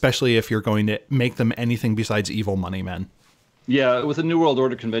 especially if you're going to make them anything besides evil money men. Yeah, with a New World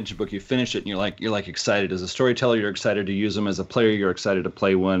Order convention book, you finish it and you're like excited. As a storyteller, you're excited to use them. As a player, you're excited to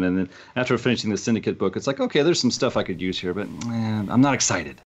play one. And then after finishing the Syndicate book, it's like, okay, there's some stuff I could use here, but I'm not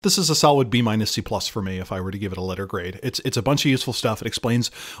excited. This is a solid B-C+ for me if I were to give it a letter grade. It's a bunch of useful stuff. It explains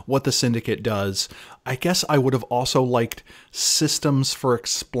what the Syndicate does. I guess I would have also liked systems for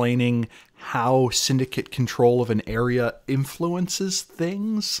explaining how Syndicate control of an area influences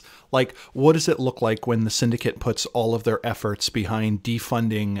things. Like, what does it look like when the Syndicate puts all of their efforts behind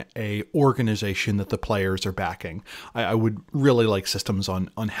defunding a organization that the players are backing? I would really like systems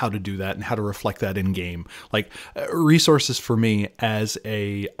on how to do that and how to reflect that in game. Like, resources for me as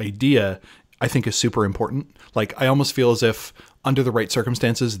a idea, I think is super important. Like, I almost feel as if under the right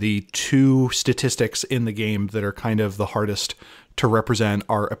circumstances, the two statistics in the game that are kind of the hardest to represent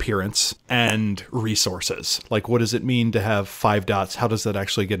are appearance and resources. Like, what does it mean to have 5 dots? How does that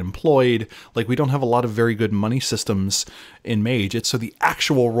actually get employed? Like, we don't have a lot of very good money systems in Mage. So the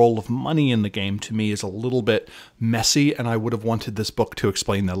actual role of money in the game, to me, is a little bit messy, and I would have wanted this book to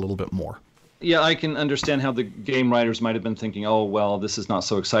explain that a little bit more. Yeah, I can understand how the game writers might have been thinking, oh, well, this is not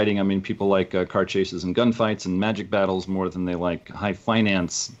so exciting. I mean, people like car chases and gunfights and magic battles more than they like high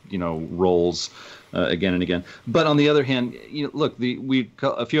finance, roles again and again. But on the other hand, look,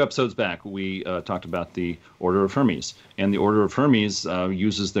 a few episodes back, we talked about the Order of Hermes. And the Order of Hermes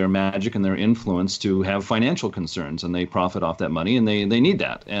uses their magic and their influence to have financial concerns, and they profit off that money, and they need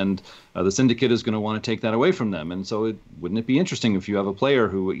that. And the Syndicate is going to want to take that away from them. And so wouldn't it be interesting if you have a player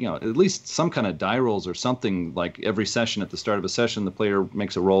who, at least some kind of die rolls or something, like every session, at the start of a session, the player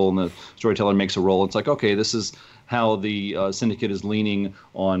makes a roll and the storyteller makes a roll. It's like, okay, this is how the Syndicate is leaning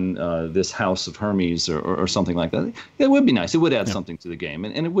on this House of Hermes or something like that. It would be nice. It would add something to the game.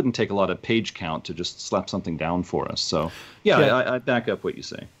 And it wouldn't take a lot of page count to just slap something down for us. So, I back up what you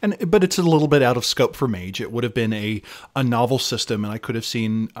say. But it's a little bit out of scope for Mage. It would have been a novel system, and I could have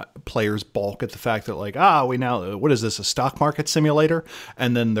seen players balk at the fact that, like, what is this, a stock market simulator?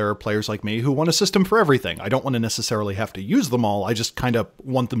 And then there are players like me who want a system for everything. I don't want to necessarily have to use them all. I just kind of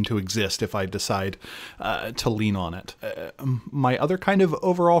want them to exist if I decide to lean on it. My other kind of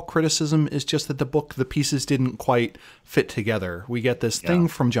overall criticism is just that the pieces didn't quite fit together. We get this thing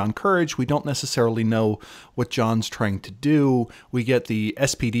from John Courage. We don't necessarily know what John's trying to do. We get the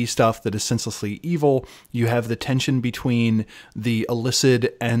SPD stuff that is senselessly evil. You have the tension between the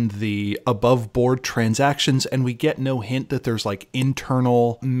illicit and the above board transactions, and we get no hint that there's like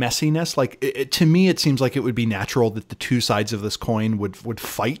internal messiness. Like, to me, it seems like it would be natural that the two sides of this coin would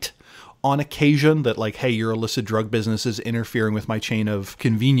fight on occasion, that like, hey, your illicit drug business is interfering with my chain of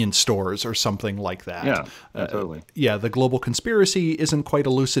convenience stores or something like that. Yeah, totally. The global conspiracy isn't quite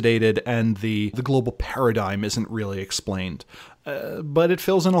elucidated, and the global paradigm isn't really explained. But it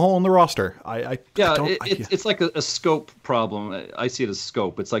fills in a hole in the roster. It's like a scope problem. I see it as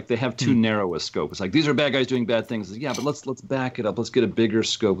scope. It's like they have too narrow a scope. It's like, these are bad guys doing bad things. Yeah, but let's back it up. Let's get a bigger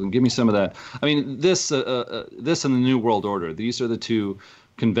scope and give me some of that. I mean, this and the New World Order, these are the two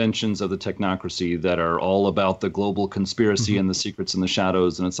conventions of the Technocracy that are all about the global conspiracy and the secrets and the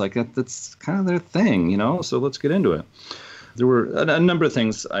shadows. And it's like, that's kind of their thing, so let's get into it. There were a number of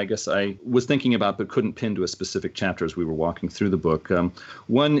things I guess I was thinking about but couldn't pin to a specific chapter as we were walking through the book.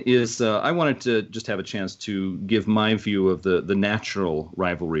 One is I wanted to just have a chance to give my view of the natural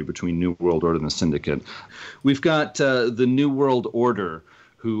rivalry between New World Order and the Syndicate. We've got the New World Order,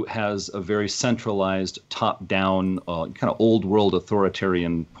 who has a very centralized, top-down, kind of old-world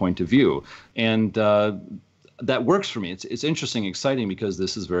authoritarian point of view. And that works for me. It's interesting, exciting, because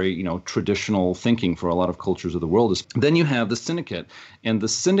this is very, traditional thinking for a lot of cultures of the world. Then you have the Syndicate. And the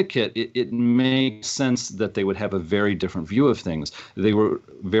Syndicate, it makes sense that they would have a very different view of things. They were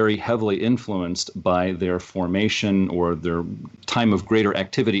very heavily influenced by their formation or their time of greater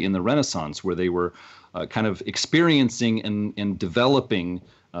activity in the Renaissance, where they were kind of experiencing and developing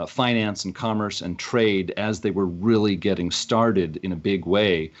finance and commerce and trade as they were really getting started in a big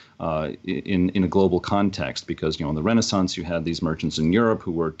way in a global context. Because, in the Renaissance, you had these merchants in Europe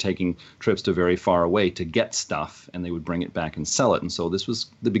who were taking trips to very far away to get stuff, and they would bring it back and sell it. And so this was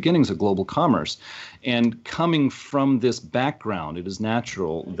the beginnings of global commerce. And coming from this background, it is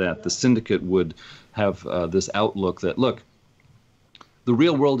natural that the Syndicate would have this outlook that, look, the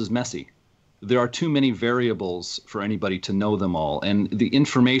real world is messy. There are too many variables for anybody to know them all. And the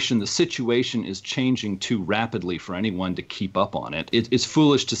information, the situation is changing too rapidly for anyone to keep up on it. It's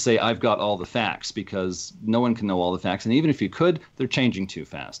foolish to say, I've got all the facts, because no one can know all the facts. And even if you could, they're changing too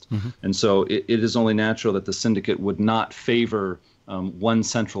fast. And so it is only natural that the Syndicate would not favor one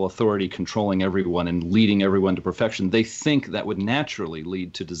central authority controlling everyone and leading everyone to perfection. They think that would naturally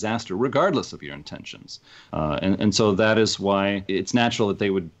lead to disaster, regardless of your intentions. And so that is why it's natural that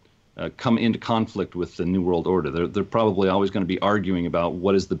they would come into conflict with the New World Order. They're probably always going to be arguing about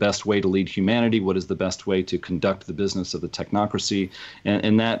what is the best way to lead humanity, what is the best way to conduct the business of the Technocracy,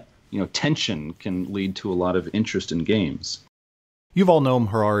 and that tension can lead to a lot of interest in games. Yuval Noam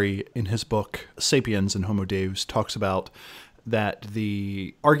Harari, in his book *Sapiens and Homo Deus*, talks about that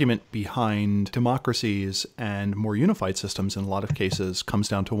the argument behind democracies and more unified systems in a lot of cases comes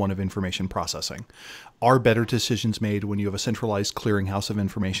down to one of information processing. Are better decisions made when you have a centralized clearinghouse of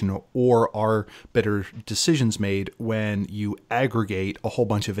information, or are better decisions made when you aggregate a whole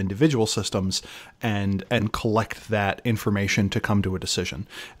bunch of individual systems and collect that information to come to a decision?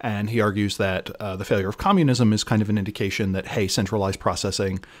 And he argues that the failure of communism is kind of an indication that, hey, centralized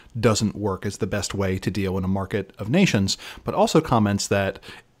processing doesn't work as the best way to deal in a market of nations, but also comments that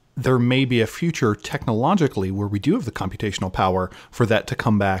there may be a future technologically where we do have the computational power for that to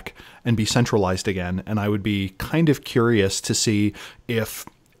come back and be centralized again. And I would be kind of curious to see if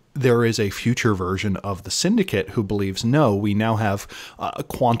there is a future version of the Syndicate who believes, no, we now have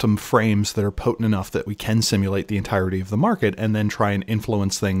quantum frames that are potent enough that we can simulate the entirety of the market and then try and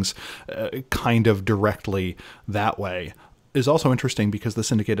influence things kind of directly that way. Is also interesting because the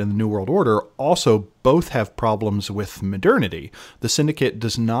Syndicate and the New World Order also both have problems with modernity. The Syndicate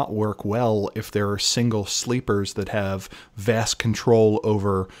does not work well if there are single sleepers that have vast control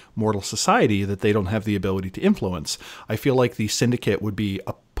over mortal society that they don't have the ability to influence. I feel like the Syndicate would be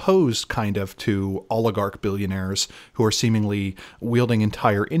opposed kind of to oligarch billionaires who are seemingly wielding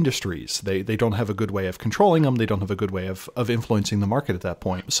entire industries. They don't have a good way of controlling them. They don't have a good way of influencing the market at that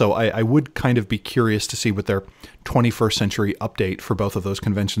point. So I would kind of be curious to see what their 21st century update for both of those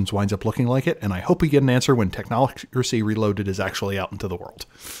conventions winds up looking like it. And I hope we get an answer when Technocracy Reloaded is actually out into the world.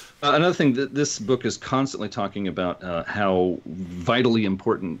 Another thing that this book is constantly talking about how vitally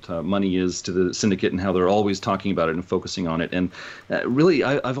important money is to the Syndicate and how they're always talking about it and focusing on it. And really,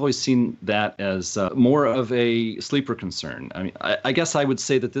 I've always seen that as more of a sleeper concern. I mean, I guess I would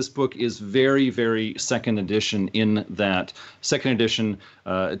say that this book is very, very second edition in that second edition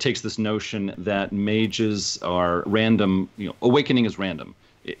takes this notion that mages are random, awakening is random.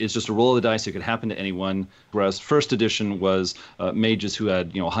 It's just a roll of the dice. It could happen to anyone. Whereas first edition was mages who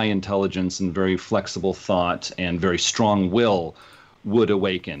had high intelligence and very flexible thought and very strong will would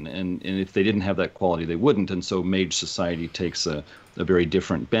awaken. And if they didn't have that quality, they wouldn't. And so mage society takes a very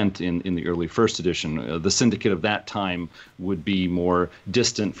different bent in the early first edition. The Syndicate of that time would be more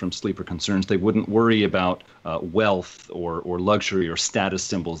distant from sleeper concerns. They wouldn't worry about wealth or luxury or status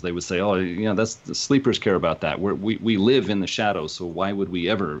symbols. They would say, that's the sleepers care about that. We live in the shadows, so why would we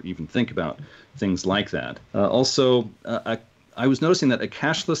ever even think about things like that? I was noticing that a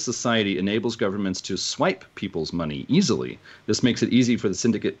cashless society enables governments to swipe people's money easily. This makes it easy for the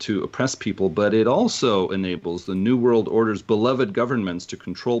Syndicate to oppress people, but it also enables the New World Order's beloved governments to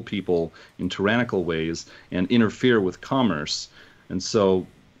control people in tyrannical ways and interfere with commerce. And so,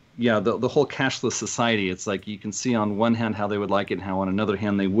 yeah, the whole cashless society, it's like you can see on one hand how they would like it and how on another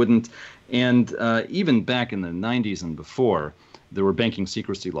hand they wouldn't. And even back in the 90s and before, there were banking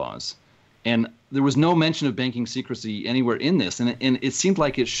secrecy laws. And there was no mention of banking secrecy anywhere in this. And it seemed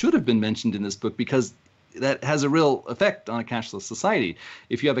like it should have been mentioned in this book because that has a real effect on a cashless society.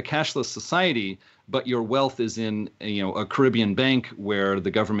 If you have a cashless society, but your wealth is in a Caribbean bank where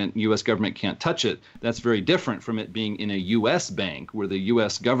the U.S. government can't touch it, that's very different from it being in a U.S. bank where the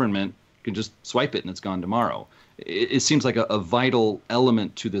U.S. government can just swipe it and it's gone tomorrow. It seems like a vital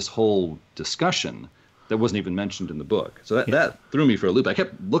element to this whole discussion that wasn't even mentioned in the book. So that threw me for a loop. I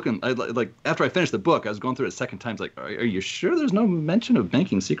kept looking, after I finished the book, I was going through it a second time. It's like, are you sure there's no mention of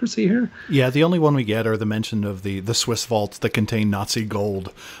banking secrecy here? Yeah, the only one we get are the mention of the Swiss vaults that contain Nazi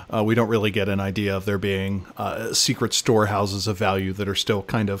gold. We don't really get an idea of there being secret storehouses of value that are still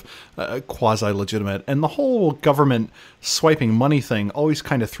kind of quasi-legitimate. And the whole government swiping money thing always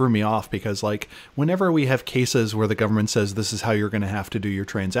kind of threw me off because, whenever we have cases where the government says this is how you're going to have to do your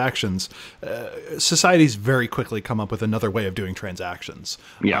transactions, societies very quickly come up with another way of doing transactions.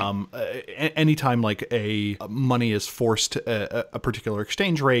 Yeah. Anytime a money is forced a particular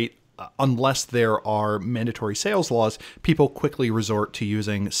exchange rate, unless there are mandatory sales laws, people quickly resort to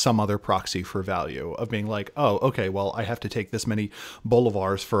using some other proxy for value of being like, oh, okay, well, I have to take this many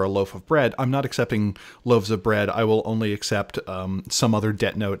bolivars for a loaf of bread. I'm not accepting loaves of bread. I will only accept some other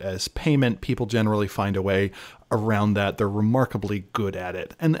debt note as payment. People generally find a way around that. They're remarkably good at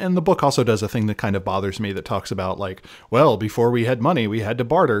it. And the book also does a thing that kind of bothers me that talks about well, before we had money, we had to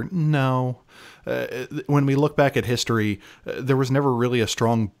barter. No. When we look back at history, there was never really a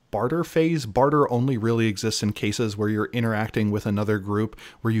strong barter phase. Barter only really exists in cases where you're interacting with another group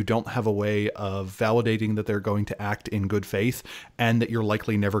where you don't have a way of validating that they're going to act in good faith and that you're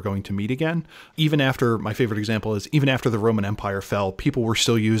likely never going to meet again. My favorite example is even after the Roman Empire fell, people were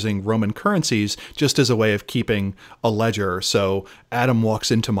still using Roman currencies just as a way of keeping keeping a ledger. So Adam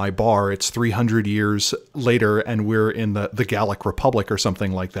walks into my bar, it's 300 years later, and we're in the Gallic Republic or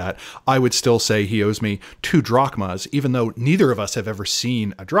something like that. I would still say he owes me 2 drachmas, even though neither of us have ever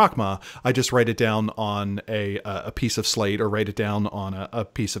seen a drachma. I just write it down on a piece of slate, or write it down on a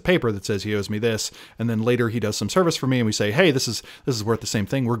piece of paper that says he owes me this. And then later he does some service for me and we say, hey, this is worth the same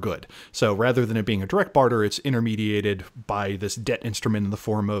thing. We're good. So rather than it being a direct barter, it's intermediated by this debt instrument in the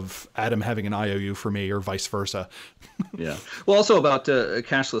form of Adam having an IOU for me, or vice versa. Yeah. Well, also about a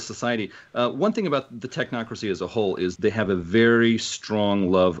cashless society, one thing about the technocracy as a whole is they have a very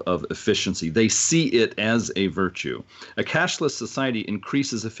strong love of efficiency. They see it as a virtue. A cashless society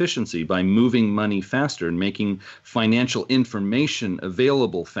increases efficiency by moving money faster and making financial information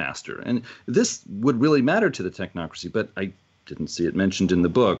available faster. And this would really matter to the technocracy, but I didn't see it mentioned in the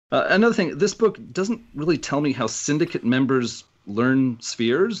book. Another thing, this book doesn't really tell me how Syndicate members learn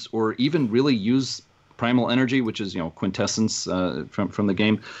spheres or even really use primal energy, which is, quintessence from the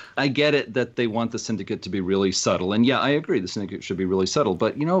game. I get it that they want the Syndicate to be really subtle. And yeah, I agree, the Syndicate should be really subtle.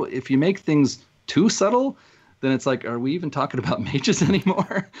 But, if you make things too subtle, then it's like, are we even talking about mages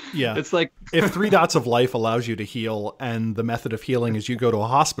anymore? Yeah. It's like, if 3 dots of life allows you to heal, and the method of healing is you go to a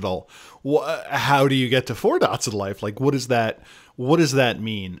hospital, how do you get to 4 dots of life? Like, what does that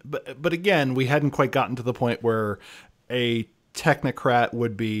mean? But again, we hadn't quite gotten to the point where a technocrat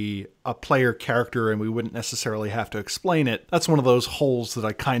would be a player character and we wouldn't necessarily have to explain it. That's one of those holes that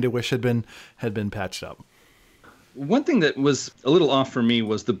I kind of wish had been patched up. One thing that was a little off for me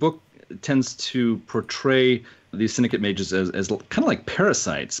was the book tends to portray these Syndicate mages as kind of like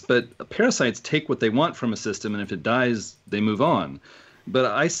parasites, but parasites take what they want from a system, and if it dies, they move on. But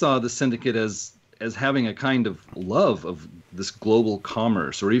I saw the Syndicate as having a kind of love of this global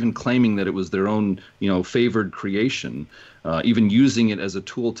commerce, or even claiming that it was their own, favored creation, even using it as a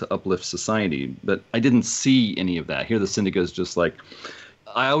tool to uplift society. But I didn't see any of that. Here the Syndicate is just like,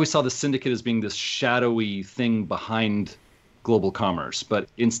 I always saw the Syndicate as being this shadowy thing behind global commerce. But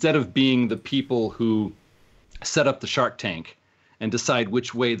instead of being the people who set up the shark tank and decide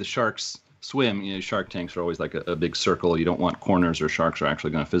which way the sharks swim, shark tanks are always like a big circle. You don't want corners, or sharks are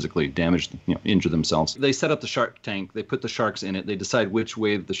actually going to physically damage, injure themselves. They set up the shark tank, they put the sharks in it, they decide which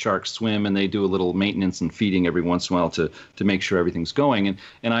way the sharks swim, and they do a little maintenance and feeding every once in a while to make sure everything's going.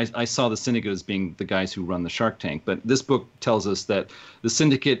 And I saw the Syndicate as being the guys who run the shark tank. But this book tells us that the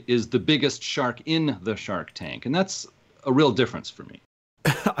Syndicate is the biggest shark in the shark tank. And that's a real difference for me.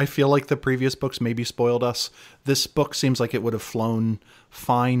 I feel like the previous books maybe spoiled us. This book seems like it would have flown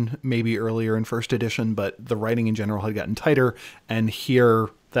fine maybe earlier in first edition, but the writing in general had gotten tighter, and here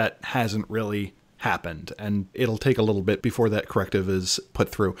that hasn't really happened, and it'll take a little bit before that corrective is put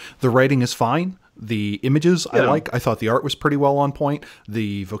through. The writing is fine. The images I like. I thought the art was pretty well on point.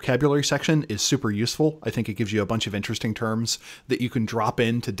 The vocabulary section is super useful. I think it gives you a bunch of interesting terms that you can drop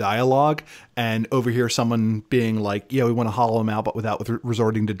into dialogue and overhear someone being like, yeah, we want to hollow them out, but without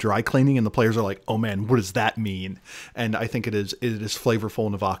resorting to dry cleaning. And the players are like, oh man, what does that mean? And I think it is flavorful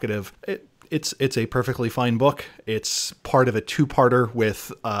and evocative. It's a perfectly fine book. It's part of a 2-parter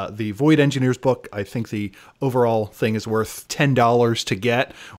with the Void Engineers book. I think the overall thing is worth $10 to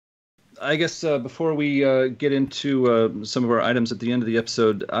get. I guess before we get into some of our items at the end of the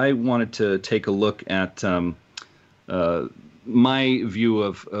episode, I wanted to take a look at my view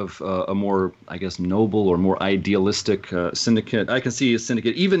of a more, I guess, noble or more idealistic syndicate. I can see a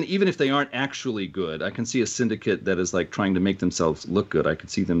syndicate, even if they aren't actually good, I can see a syndicate that is like trying to make themselves look good. I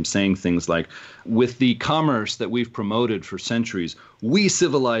could see them saying things like, with the commerce that we've promoted for centuries, we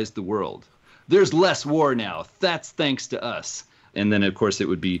civilized the world. There's less war now. That's thanks to us. And then, of course, it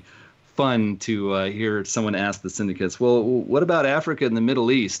would be fun to hear someone ask the syndicates, well, what about Africa and the Middle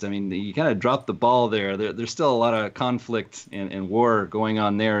East? I mean, you kind of dropped the ball there. There's still a lot of conflict and war going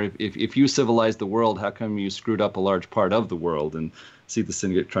on there. If you civilized the world, how come you screwed up a large part of the world? And see the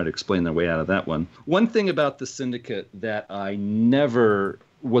syndicate try to explain their way out of that one. One thing about the syndicate that I never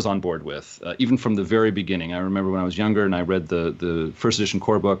was on board with, even from the very beginning. I remember when I was younger and I read the first edition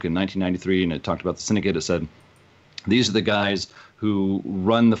core book in 1993, and it talked about the syndicate. It said, these are the guys who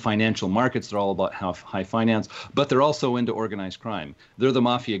run the financial markets. They're all about high finance, but they're also into organized crime. They're the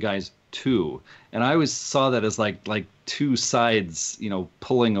mafia guys too. And I always saw that as like two sides,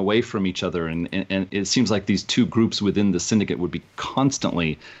 pulling away from each other. And it seems like these two groups within the syndicate would be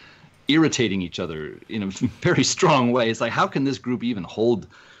constantly irritating each other in a very strong way. It's like, how can this group even hold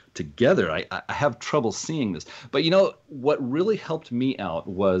together? I have trouble seeing this. But what really helped me out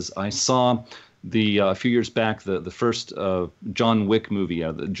was I saw a few years back, the first John Wick movie,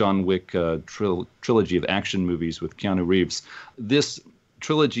 the John Wick trilogy of action movies with Keanu Reeves. This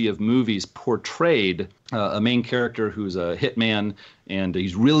trilogy of movies portrayed a main character who's a hitman, and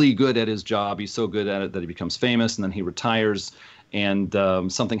he's really good at his job. He's so good at it that he becomes famous, and then he retires, and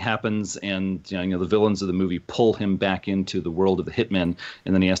something happens, and the villains of the movie pull him back into the world of the hitmen,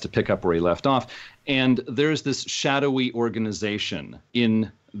 and then he has to pick up where he left off. And there's this shadowy organization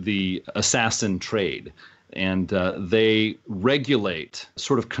in the assassin trade, and they regulate,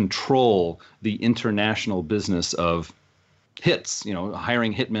 sort of control the international business of hits,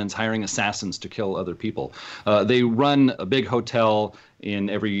 hiring hitmen, hiring assassins to kill other people. They run a big hotel in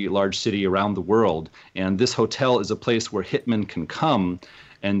every large city around the world, and this hotel is a place where hitmen can come,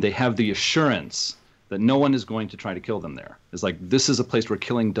 and they have the assurance that no one is going to try to kill them there. It's like, this is a place where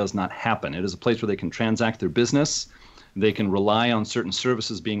killing does not happen. It is a place where they can transact their business. They can rely on certain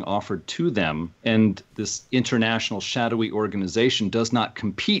services being offered to them, and this international shadowy organization does not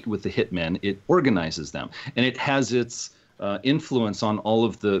compete with the hitmen. It organizes them, and it has its influence on all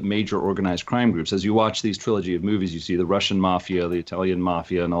of the major organized crime groups. As you watch these trilogy of movies, you see the Russian mafia, the Italian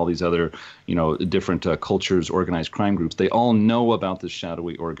mafia, and all these other, different cultures, organized crime groups. They all know about this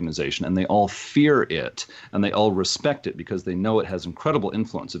shadowy organization, and they all fear it, and they all respect it because they know it has incredible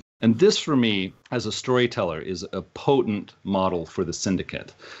influence. And this, for me, as a storyteller, is a potent model for the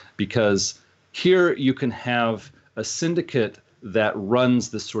Syndicate, because here you can have a syndicate that runs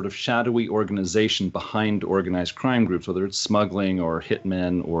this sort of shadowy organization behind organized crime groups, whether it's smuggling or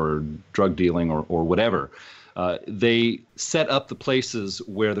hitmen or drug dealing or whatever. They set up the places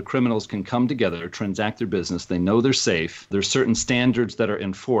where the criminals can come together, transact their business. They know they're safe. There's certain standards that are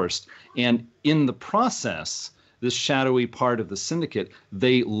enforced. And in the process, this shadowy part of the syndicate,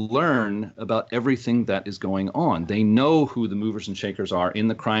 they learn about everything that is going on. They know who the movers and shakers are in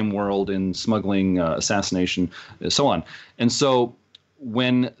the crime world, in smuggling, assassination, and so on. And so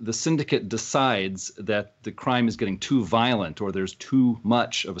when the syndicate decides that the crime is getting too violent or there's too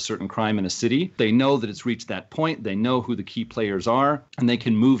much of a certain crime in a city, they know that it's reached that point. They know who the key players are, and they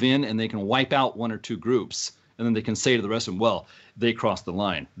can move in and they can wipe out one or two groups. And then they can say to the rest of them, well, they crossed the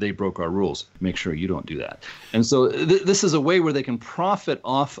line. They broke our rules. Make sure you don't do that. And so this is a way where they can profit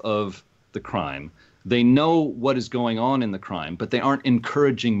off of the crime. They know what is going on in the crime, but they aren't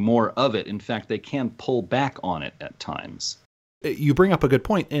encouraging more of it. In fact, they can pull back on it at times. You bring up a good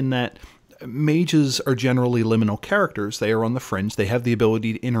point in that mages are generally liminal characters. They are on the fringe. They have the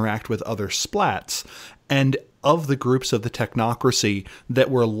ability to interact with other splats. And of the groups of the Technocracy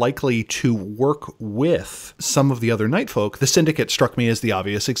that were likely to work with some of the other Night Folk, the Syndicate struck me as the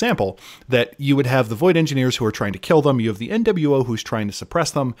obvious example. That you would have the Void Engineers who are trying to kill them, you have the NWO who's trying to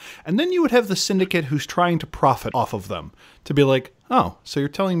suppress them, and then you would have the Syndicate who's trying to profit off of them. To be like, oh, so you're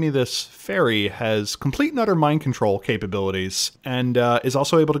telling me this fairy has complete and utter mind control capabilities and is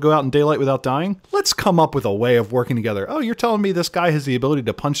also able to go out in daylight without dying? Let's come up with a way of working together. Oh, you're telling me this guy has the ability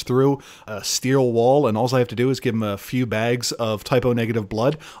to punch through a steel wall and all I have to do is give him a few bags of typo-negative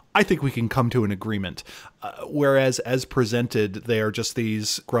blood? I think we can come to an agreement. Whereas as presented, they are just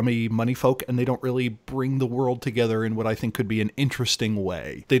these grummy money folk, and they don't really bring the world together in what I think could be an interesting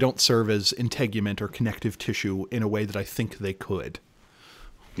way. They don't serve as integument or connective tissue in a way that I think they could.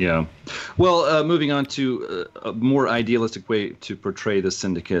 Yeah. Well, moving on to a more idealistic way to portray the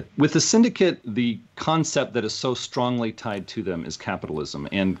Syndicate. With the Syndicate, the concept that is so strongly tied to them is capitalism.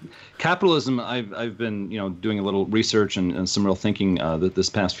 And capitalism, I've been doing a little research and some real thinking this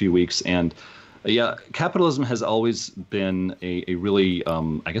past few weeks, and yeah, capitalism has always been a really,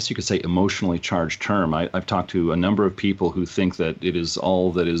 I guess you could say, emotionally charged term. I've talked to a number of people who think that it is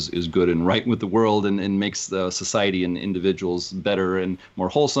all that is good and right with the world and makes the society and individuals better and more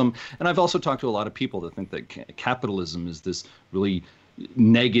wholesome. And I've also talked to a lot of people that think that capitalism is this really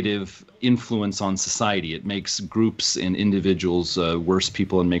negative influence on society. It makes groups and individuals worse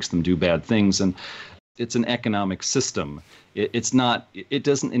people and makes them do bad things. And it's an economic system. It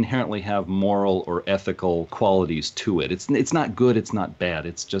doesn't inherently have moral or ethical qualities to it. It's not good, it's not bad.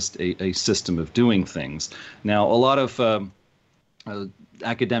 It's just a system of doing things. Now, a lot of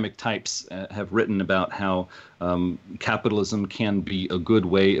academic types have written about how capitalism can be a good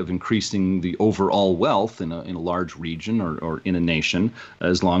way of increasing the overall wealth in a large region or in a nation,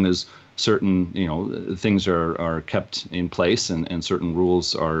 as long as certain things are kept in place and certain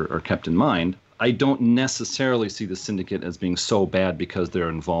rules are kept in mind. I don't necessarily see the Syndicate as being so bad because they're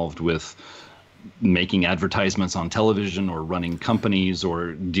involved with making advertisements on television or running companies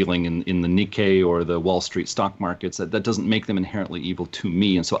or dealing in the Nikkei or the Wall Street stock markets. That doesn't make them inherently evil to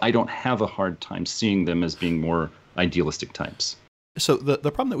me. And so I don't have a hard time seeing them as being more idealistic types. So the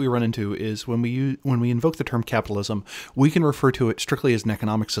problem that we run into is when we invoke the term capitalism, we can refer to it strictly as an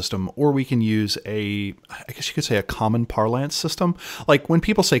economic system, or we can use I guess you could say a common parlance system. Like when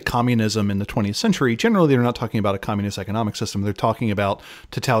people say communism in the 20th century, generally they're not talking about a communist economic system. They're talking about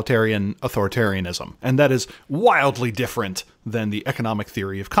totalitarian authoritarianism. And that is wildly different than the economic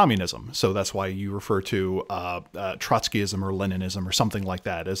theory of communism. So that's why you refer to Trotskyism or Leninism or something like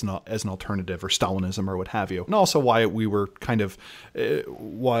that as an alternative, or Stalinism or what have you. And also why we were kind of,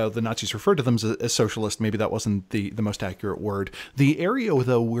 while the Nazis referred to them as socialist, maybe that wasn't the most accurate word. The area,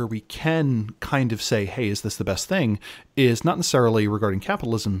 though, where we can kind of say, hey, is this the best thing, is not necessarily regarding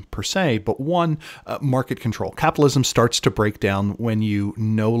capitalism per se, but one, market control. Capitalism starts to break down when you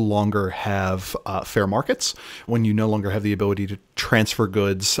no longer have fair markets, when you no longer have the ability to transfer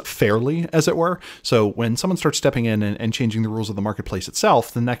goods fairly, as it were. So when someone starts stepping in and changing the rules of the marketplace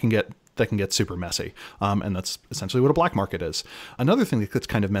itself, then that can get super messy. And that's essentially what a black market is. Another thing that gets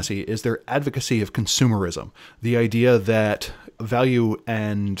kind of messy is their advocacy of consumerism. The idea that value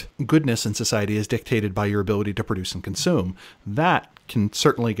and goodness in society is dictated by your ability to produce and consume. That can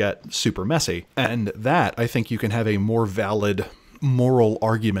certainly get super messy. And that, I think you can have a more valid moral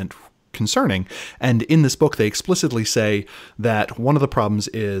argument concerning. And in this book, they explicitly say that one of the problems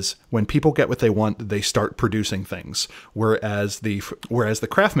is when people get what they want, they start producing things. Whereas the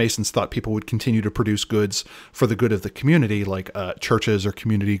craft masons thought people would continue to produce goods for the good of the community, like churches or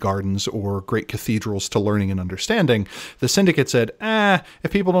community gardens or great cathedrals to learning and understanding. The Syndicate said,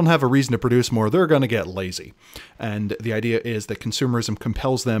 if people don't have a reason to produce more, they're going to get lazy. And the idea is that consumerism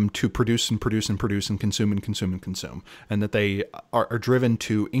compels them to produce and produce and produce and consume and consume and consume. And that they are driven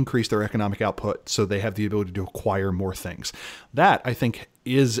to increase their economic output so they have the ability to acquire more things. That, I think,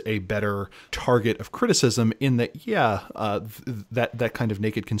 is a better target of criticism in that, that kind of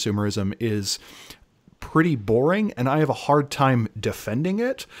naked consumerism is pretty boring, and I have a hard time defending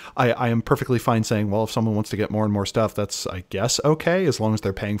it. I am perfectly fine saying, well, if someone wants to get more and more stuff, that's, I guess, okay, as long as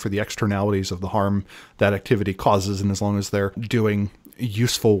they're paying for the externalities of the harm that activity causes, and as long as they're doing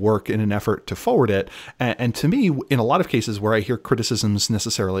useful work in an effort to forward it. And to me, in a lot of cases where I hear criticisms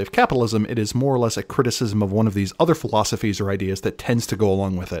necessarily of capitalism, it is more or less a criticism of one of these other philosophies or ideas that tends to go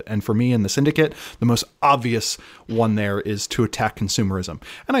along with it. And for me in the Syndicate, the most obvious one there is to attack consumerism.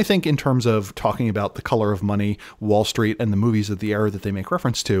 And I think in terms of talking about The Color of Money, Wall Street, and the movies of the era that they make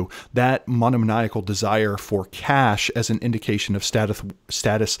reference to, that monomaniacal desire for cash as an indication of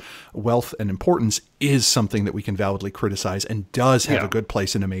status, wealth, and importance is something that we can validly criticize and does have a good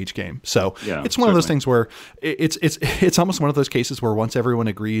place in a mage game. So it's one of those things where it's almost one of those cases where once everyone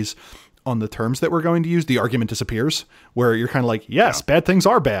agrees on the terms that we're going to use, the argument disappears, where you're kind of like, yes, bad things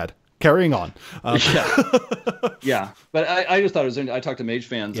are bad. Carrying on. But I just thought it was, I talked to mage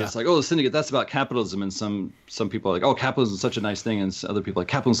fans. It's like, oh, the Syndicate, that's about capitalism. And some people are like, oh, capitalism is such a nice thing. And other people are like,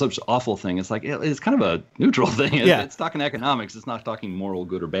 capitalism is such an awful thing. It's like, it's kind of a neutral thing. It's talking economics. It's not talking moral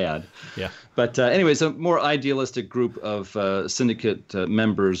good or bad. But anyways, a more idealistic group of Syndicate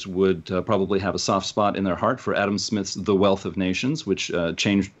members would probably have a soft spot in their heart for Adam Smith's The Wealth of Nations, which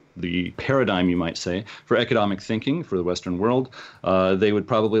changed the paradigm, you might say, for economic thinking for the Western world. They would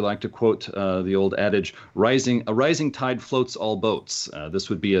probably like to quote the old adage, a rising tide floats all boats. This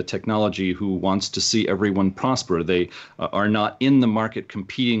would be a technology who wants to see everyone prosper. They are not in the market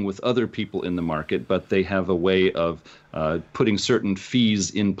competing with other people in the market, but they have a way of putting certain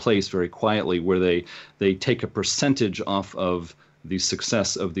fees in place very quietly where they take a percentage off of the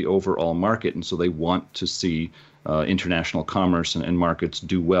success of the overall market. And so they want to see international commerce and markets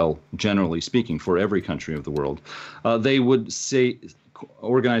do well, generally speaking, for every country of the world. They would say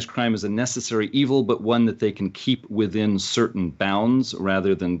organized crime is a necessary evil, but one that they can keep within certain bounds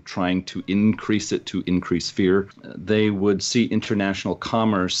rather than trying to increase it to increase fear. They would see international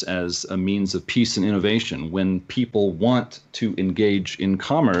commerce as a means of peace and innovation. When people want to engage in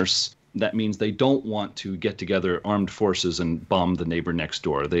commerce, that means they don't want to get together armed forces and bomb the neighbor next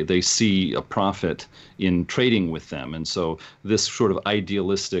door. They see a profit in trading with them. And so this sort of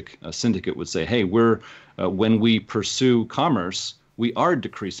idealistic Syndicate would say, hey, when we pursue commerce, we are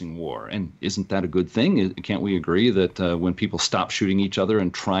decreasing war. And isn't that a good thing? Can't we agree that when people stop shooting each other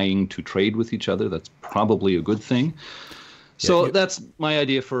and trying to trade with each other, that's probably a good thing? So that's my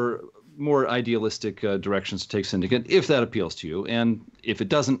idea for more idealistic directions to take Syndicate, if that appeals to you. And if it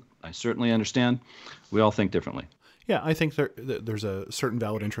doesn't, I certainly understand. We all think differently. Yeah, I think there's a certain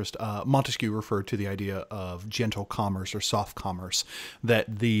valid interest. Montesquieu referred to the idea of gentle commerce or soft commerce,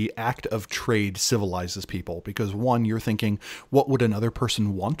 that the act of trade civilizes people because, one, you're thinking, what would another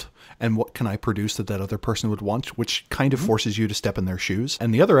person want and what can I produce that other person would want, which kind of forces you to step in their shoes.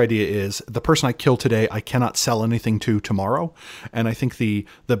 And the other idea is the person I kill today, I cannot sell anything to tomorrow. And I think the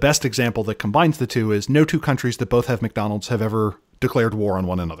best example that combines the two is no two countries that both have McDonald's have ever declared war on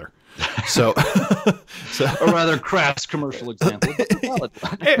one another. So, a rather crass commercial example. But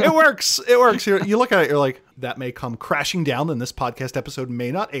it works. It works. You look at it, you're like, that may come crashing down, and this podcast episode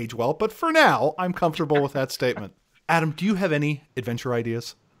may not age well, but for now, I'm comfortable with that statement. Adam, do you have any adventure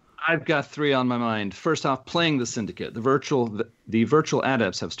ideas? I've got 3 on my mind. First off, playing the Syndicate. The virtual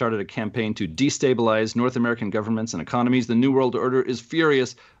adepts have started a campaign to destabilize North American governments and economies. The New World Order is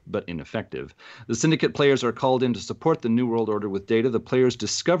furious, but ineffective. The Syndicate players are called in to support the New World Order with data. The players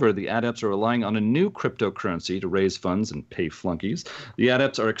discover the adepts are relying on a new cryptocurrency to raise funds and pay flunkies. The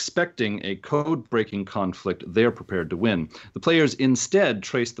adepts are expecting a code-breaking conflict they're prepared to win. The players instead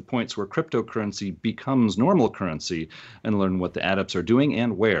trace the points where cryptocurrency becomes normal currency and learn what the adepts are doing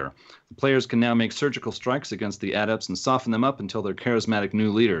and where. The players can now make surgical strikes against the adepts and soften them up until their charismatic new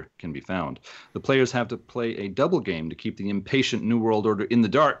leader can be found. The players have to play a double game to keep the impatient New World Order in the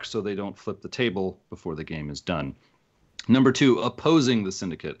dark so they don't flip the table before the game is done. Number 2, opposing the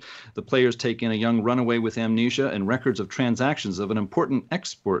Syndicate. The players take in a young runaway with amnesia and records of transactions of an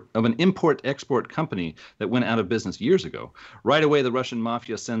import-export company that went out of business years ago. Right away, the Russian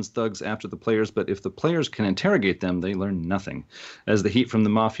mafia sends thugs after the players, but if the players can interrogate them, they learn nothing. As the heat from the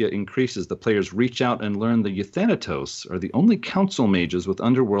mafia increases, the players reach out and learn the Euthanatos are the only council mages with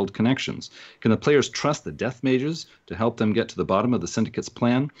underworld connections. Can the players trust the death mages to help them get to the bottom of the Syndicate's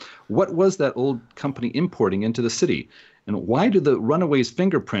plan? What was that old company importing into the city? And why do the runaways'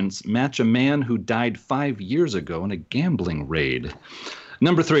 fingerprints match a man who died 5 years ago in a gambling raid?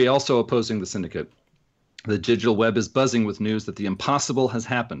 Number 3, also opposing the Syndicate. The digital web is buzzing with news that the impossible has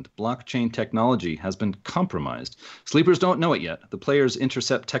happened. Blockchain technology has been compromised. Sleepers don't know it yet. The players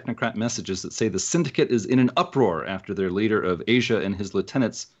intercept technocrat messages that say the Syndicate is in an uproar after their leader of Asia and his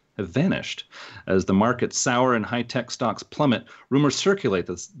lieutenants have vanished. As the markets sour and high-tech stocks plummet, rumors circulate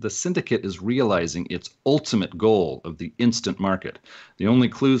that the Syndicate is realizing its ultimate goal of the instant market. The only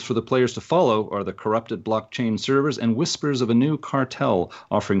clues for the players to follow are the corrupted blockchain servers and whispers of a new cartel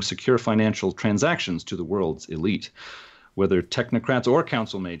offering secure financial transactions to the world's elite. Whether technocrats or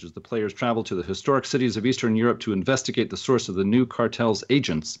council mages, the players travel to the historic cities of Eastern Europe to investigate the source of the new cartel's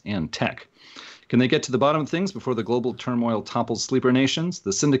agents and tech. Can they get to the bottom of things before the global turmoil topples sleeper nations?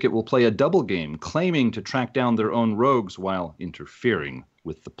 The Syndicate will play a double game, claiming to track down their own rogues while interfering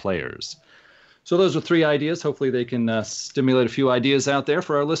with the players. So those are 3 ideas. Hopefully they can stimulate a few ideas out there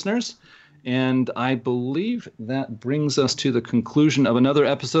for our listeners. And I believe that brings us to the conclusion of another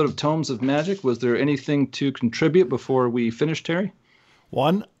episode of Tomes of Magic. Was there anything to contribute before we finish, Terry?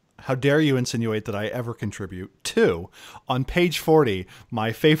 1, how dare you insinuate that I ever contribute? 2, on page 40,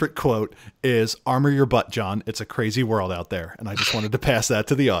 my favorite quote is, "Armor your butt, John. It's a crazy world out there." And I just wanted to pass that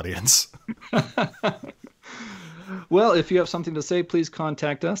to the audience. Well, if you have something to say, please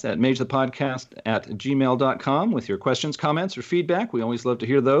contact us at magethepodcast@gmail.com with your questions, comments, or feedback. We always love to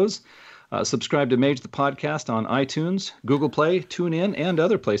hear those. Subscribe to Mage the Podcast on iTunes, Google Play, TuneIn, and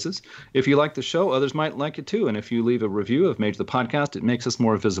other places. If you like the show, others might like it too. And if you leave a review of Mage the Podcast, it makes us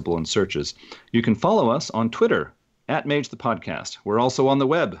more visible in searches. You can follow us on Twitter at Mage the Podcast. We're also on the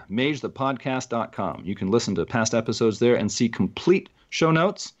web, magethepodcast.com. You can listen to past episodes there and see complete show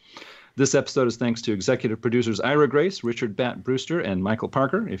notes. This episode is thanks to executive producers Ira Grace, Richard Batt Brewster, and Michael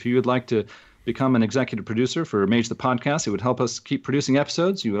Parker. If you would like to become an executive producer for Mage the Podcast, it would help us keep producing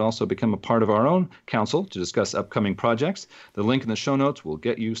episodes. You would also become a part of our own council to discuss upcoming projects. The link in the show notes will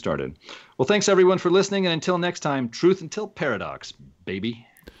get you started. Well, thanks everyone for listening, and until next time, truth until paradox, baby.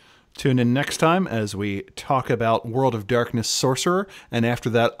 Tune in next time as we talk about World of Darkness Sorcerer, and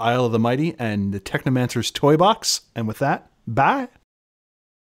after that, Isle of the Mighty and the Technomancer's Toy Box. And with that, bye.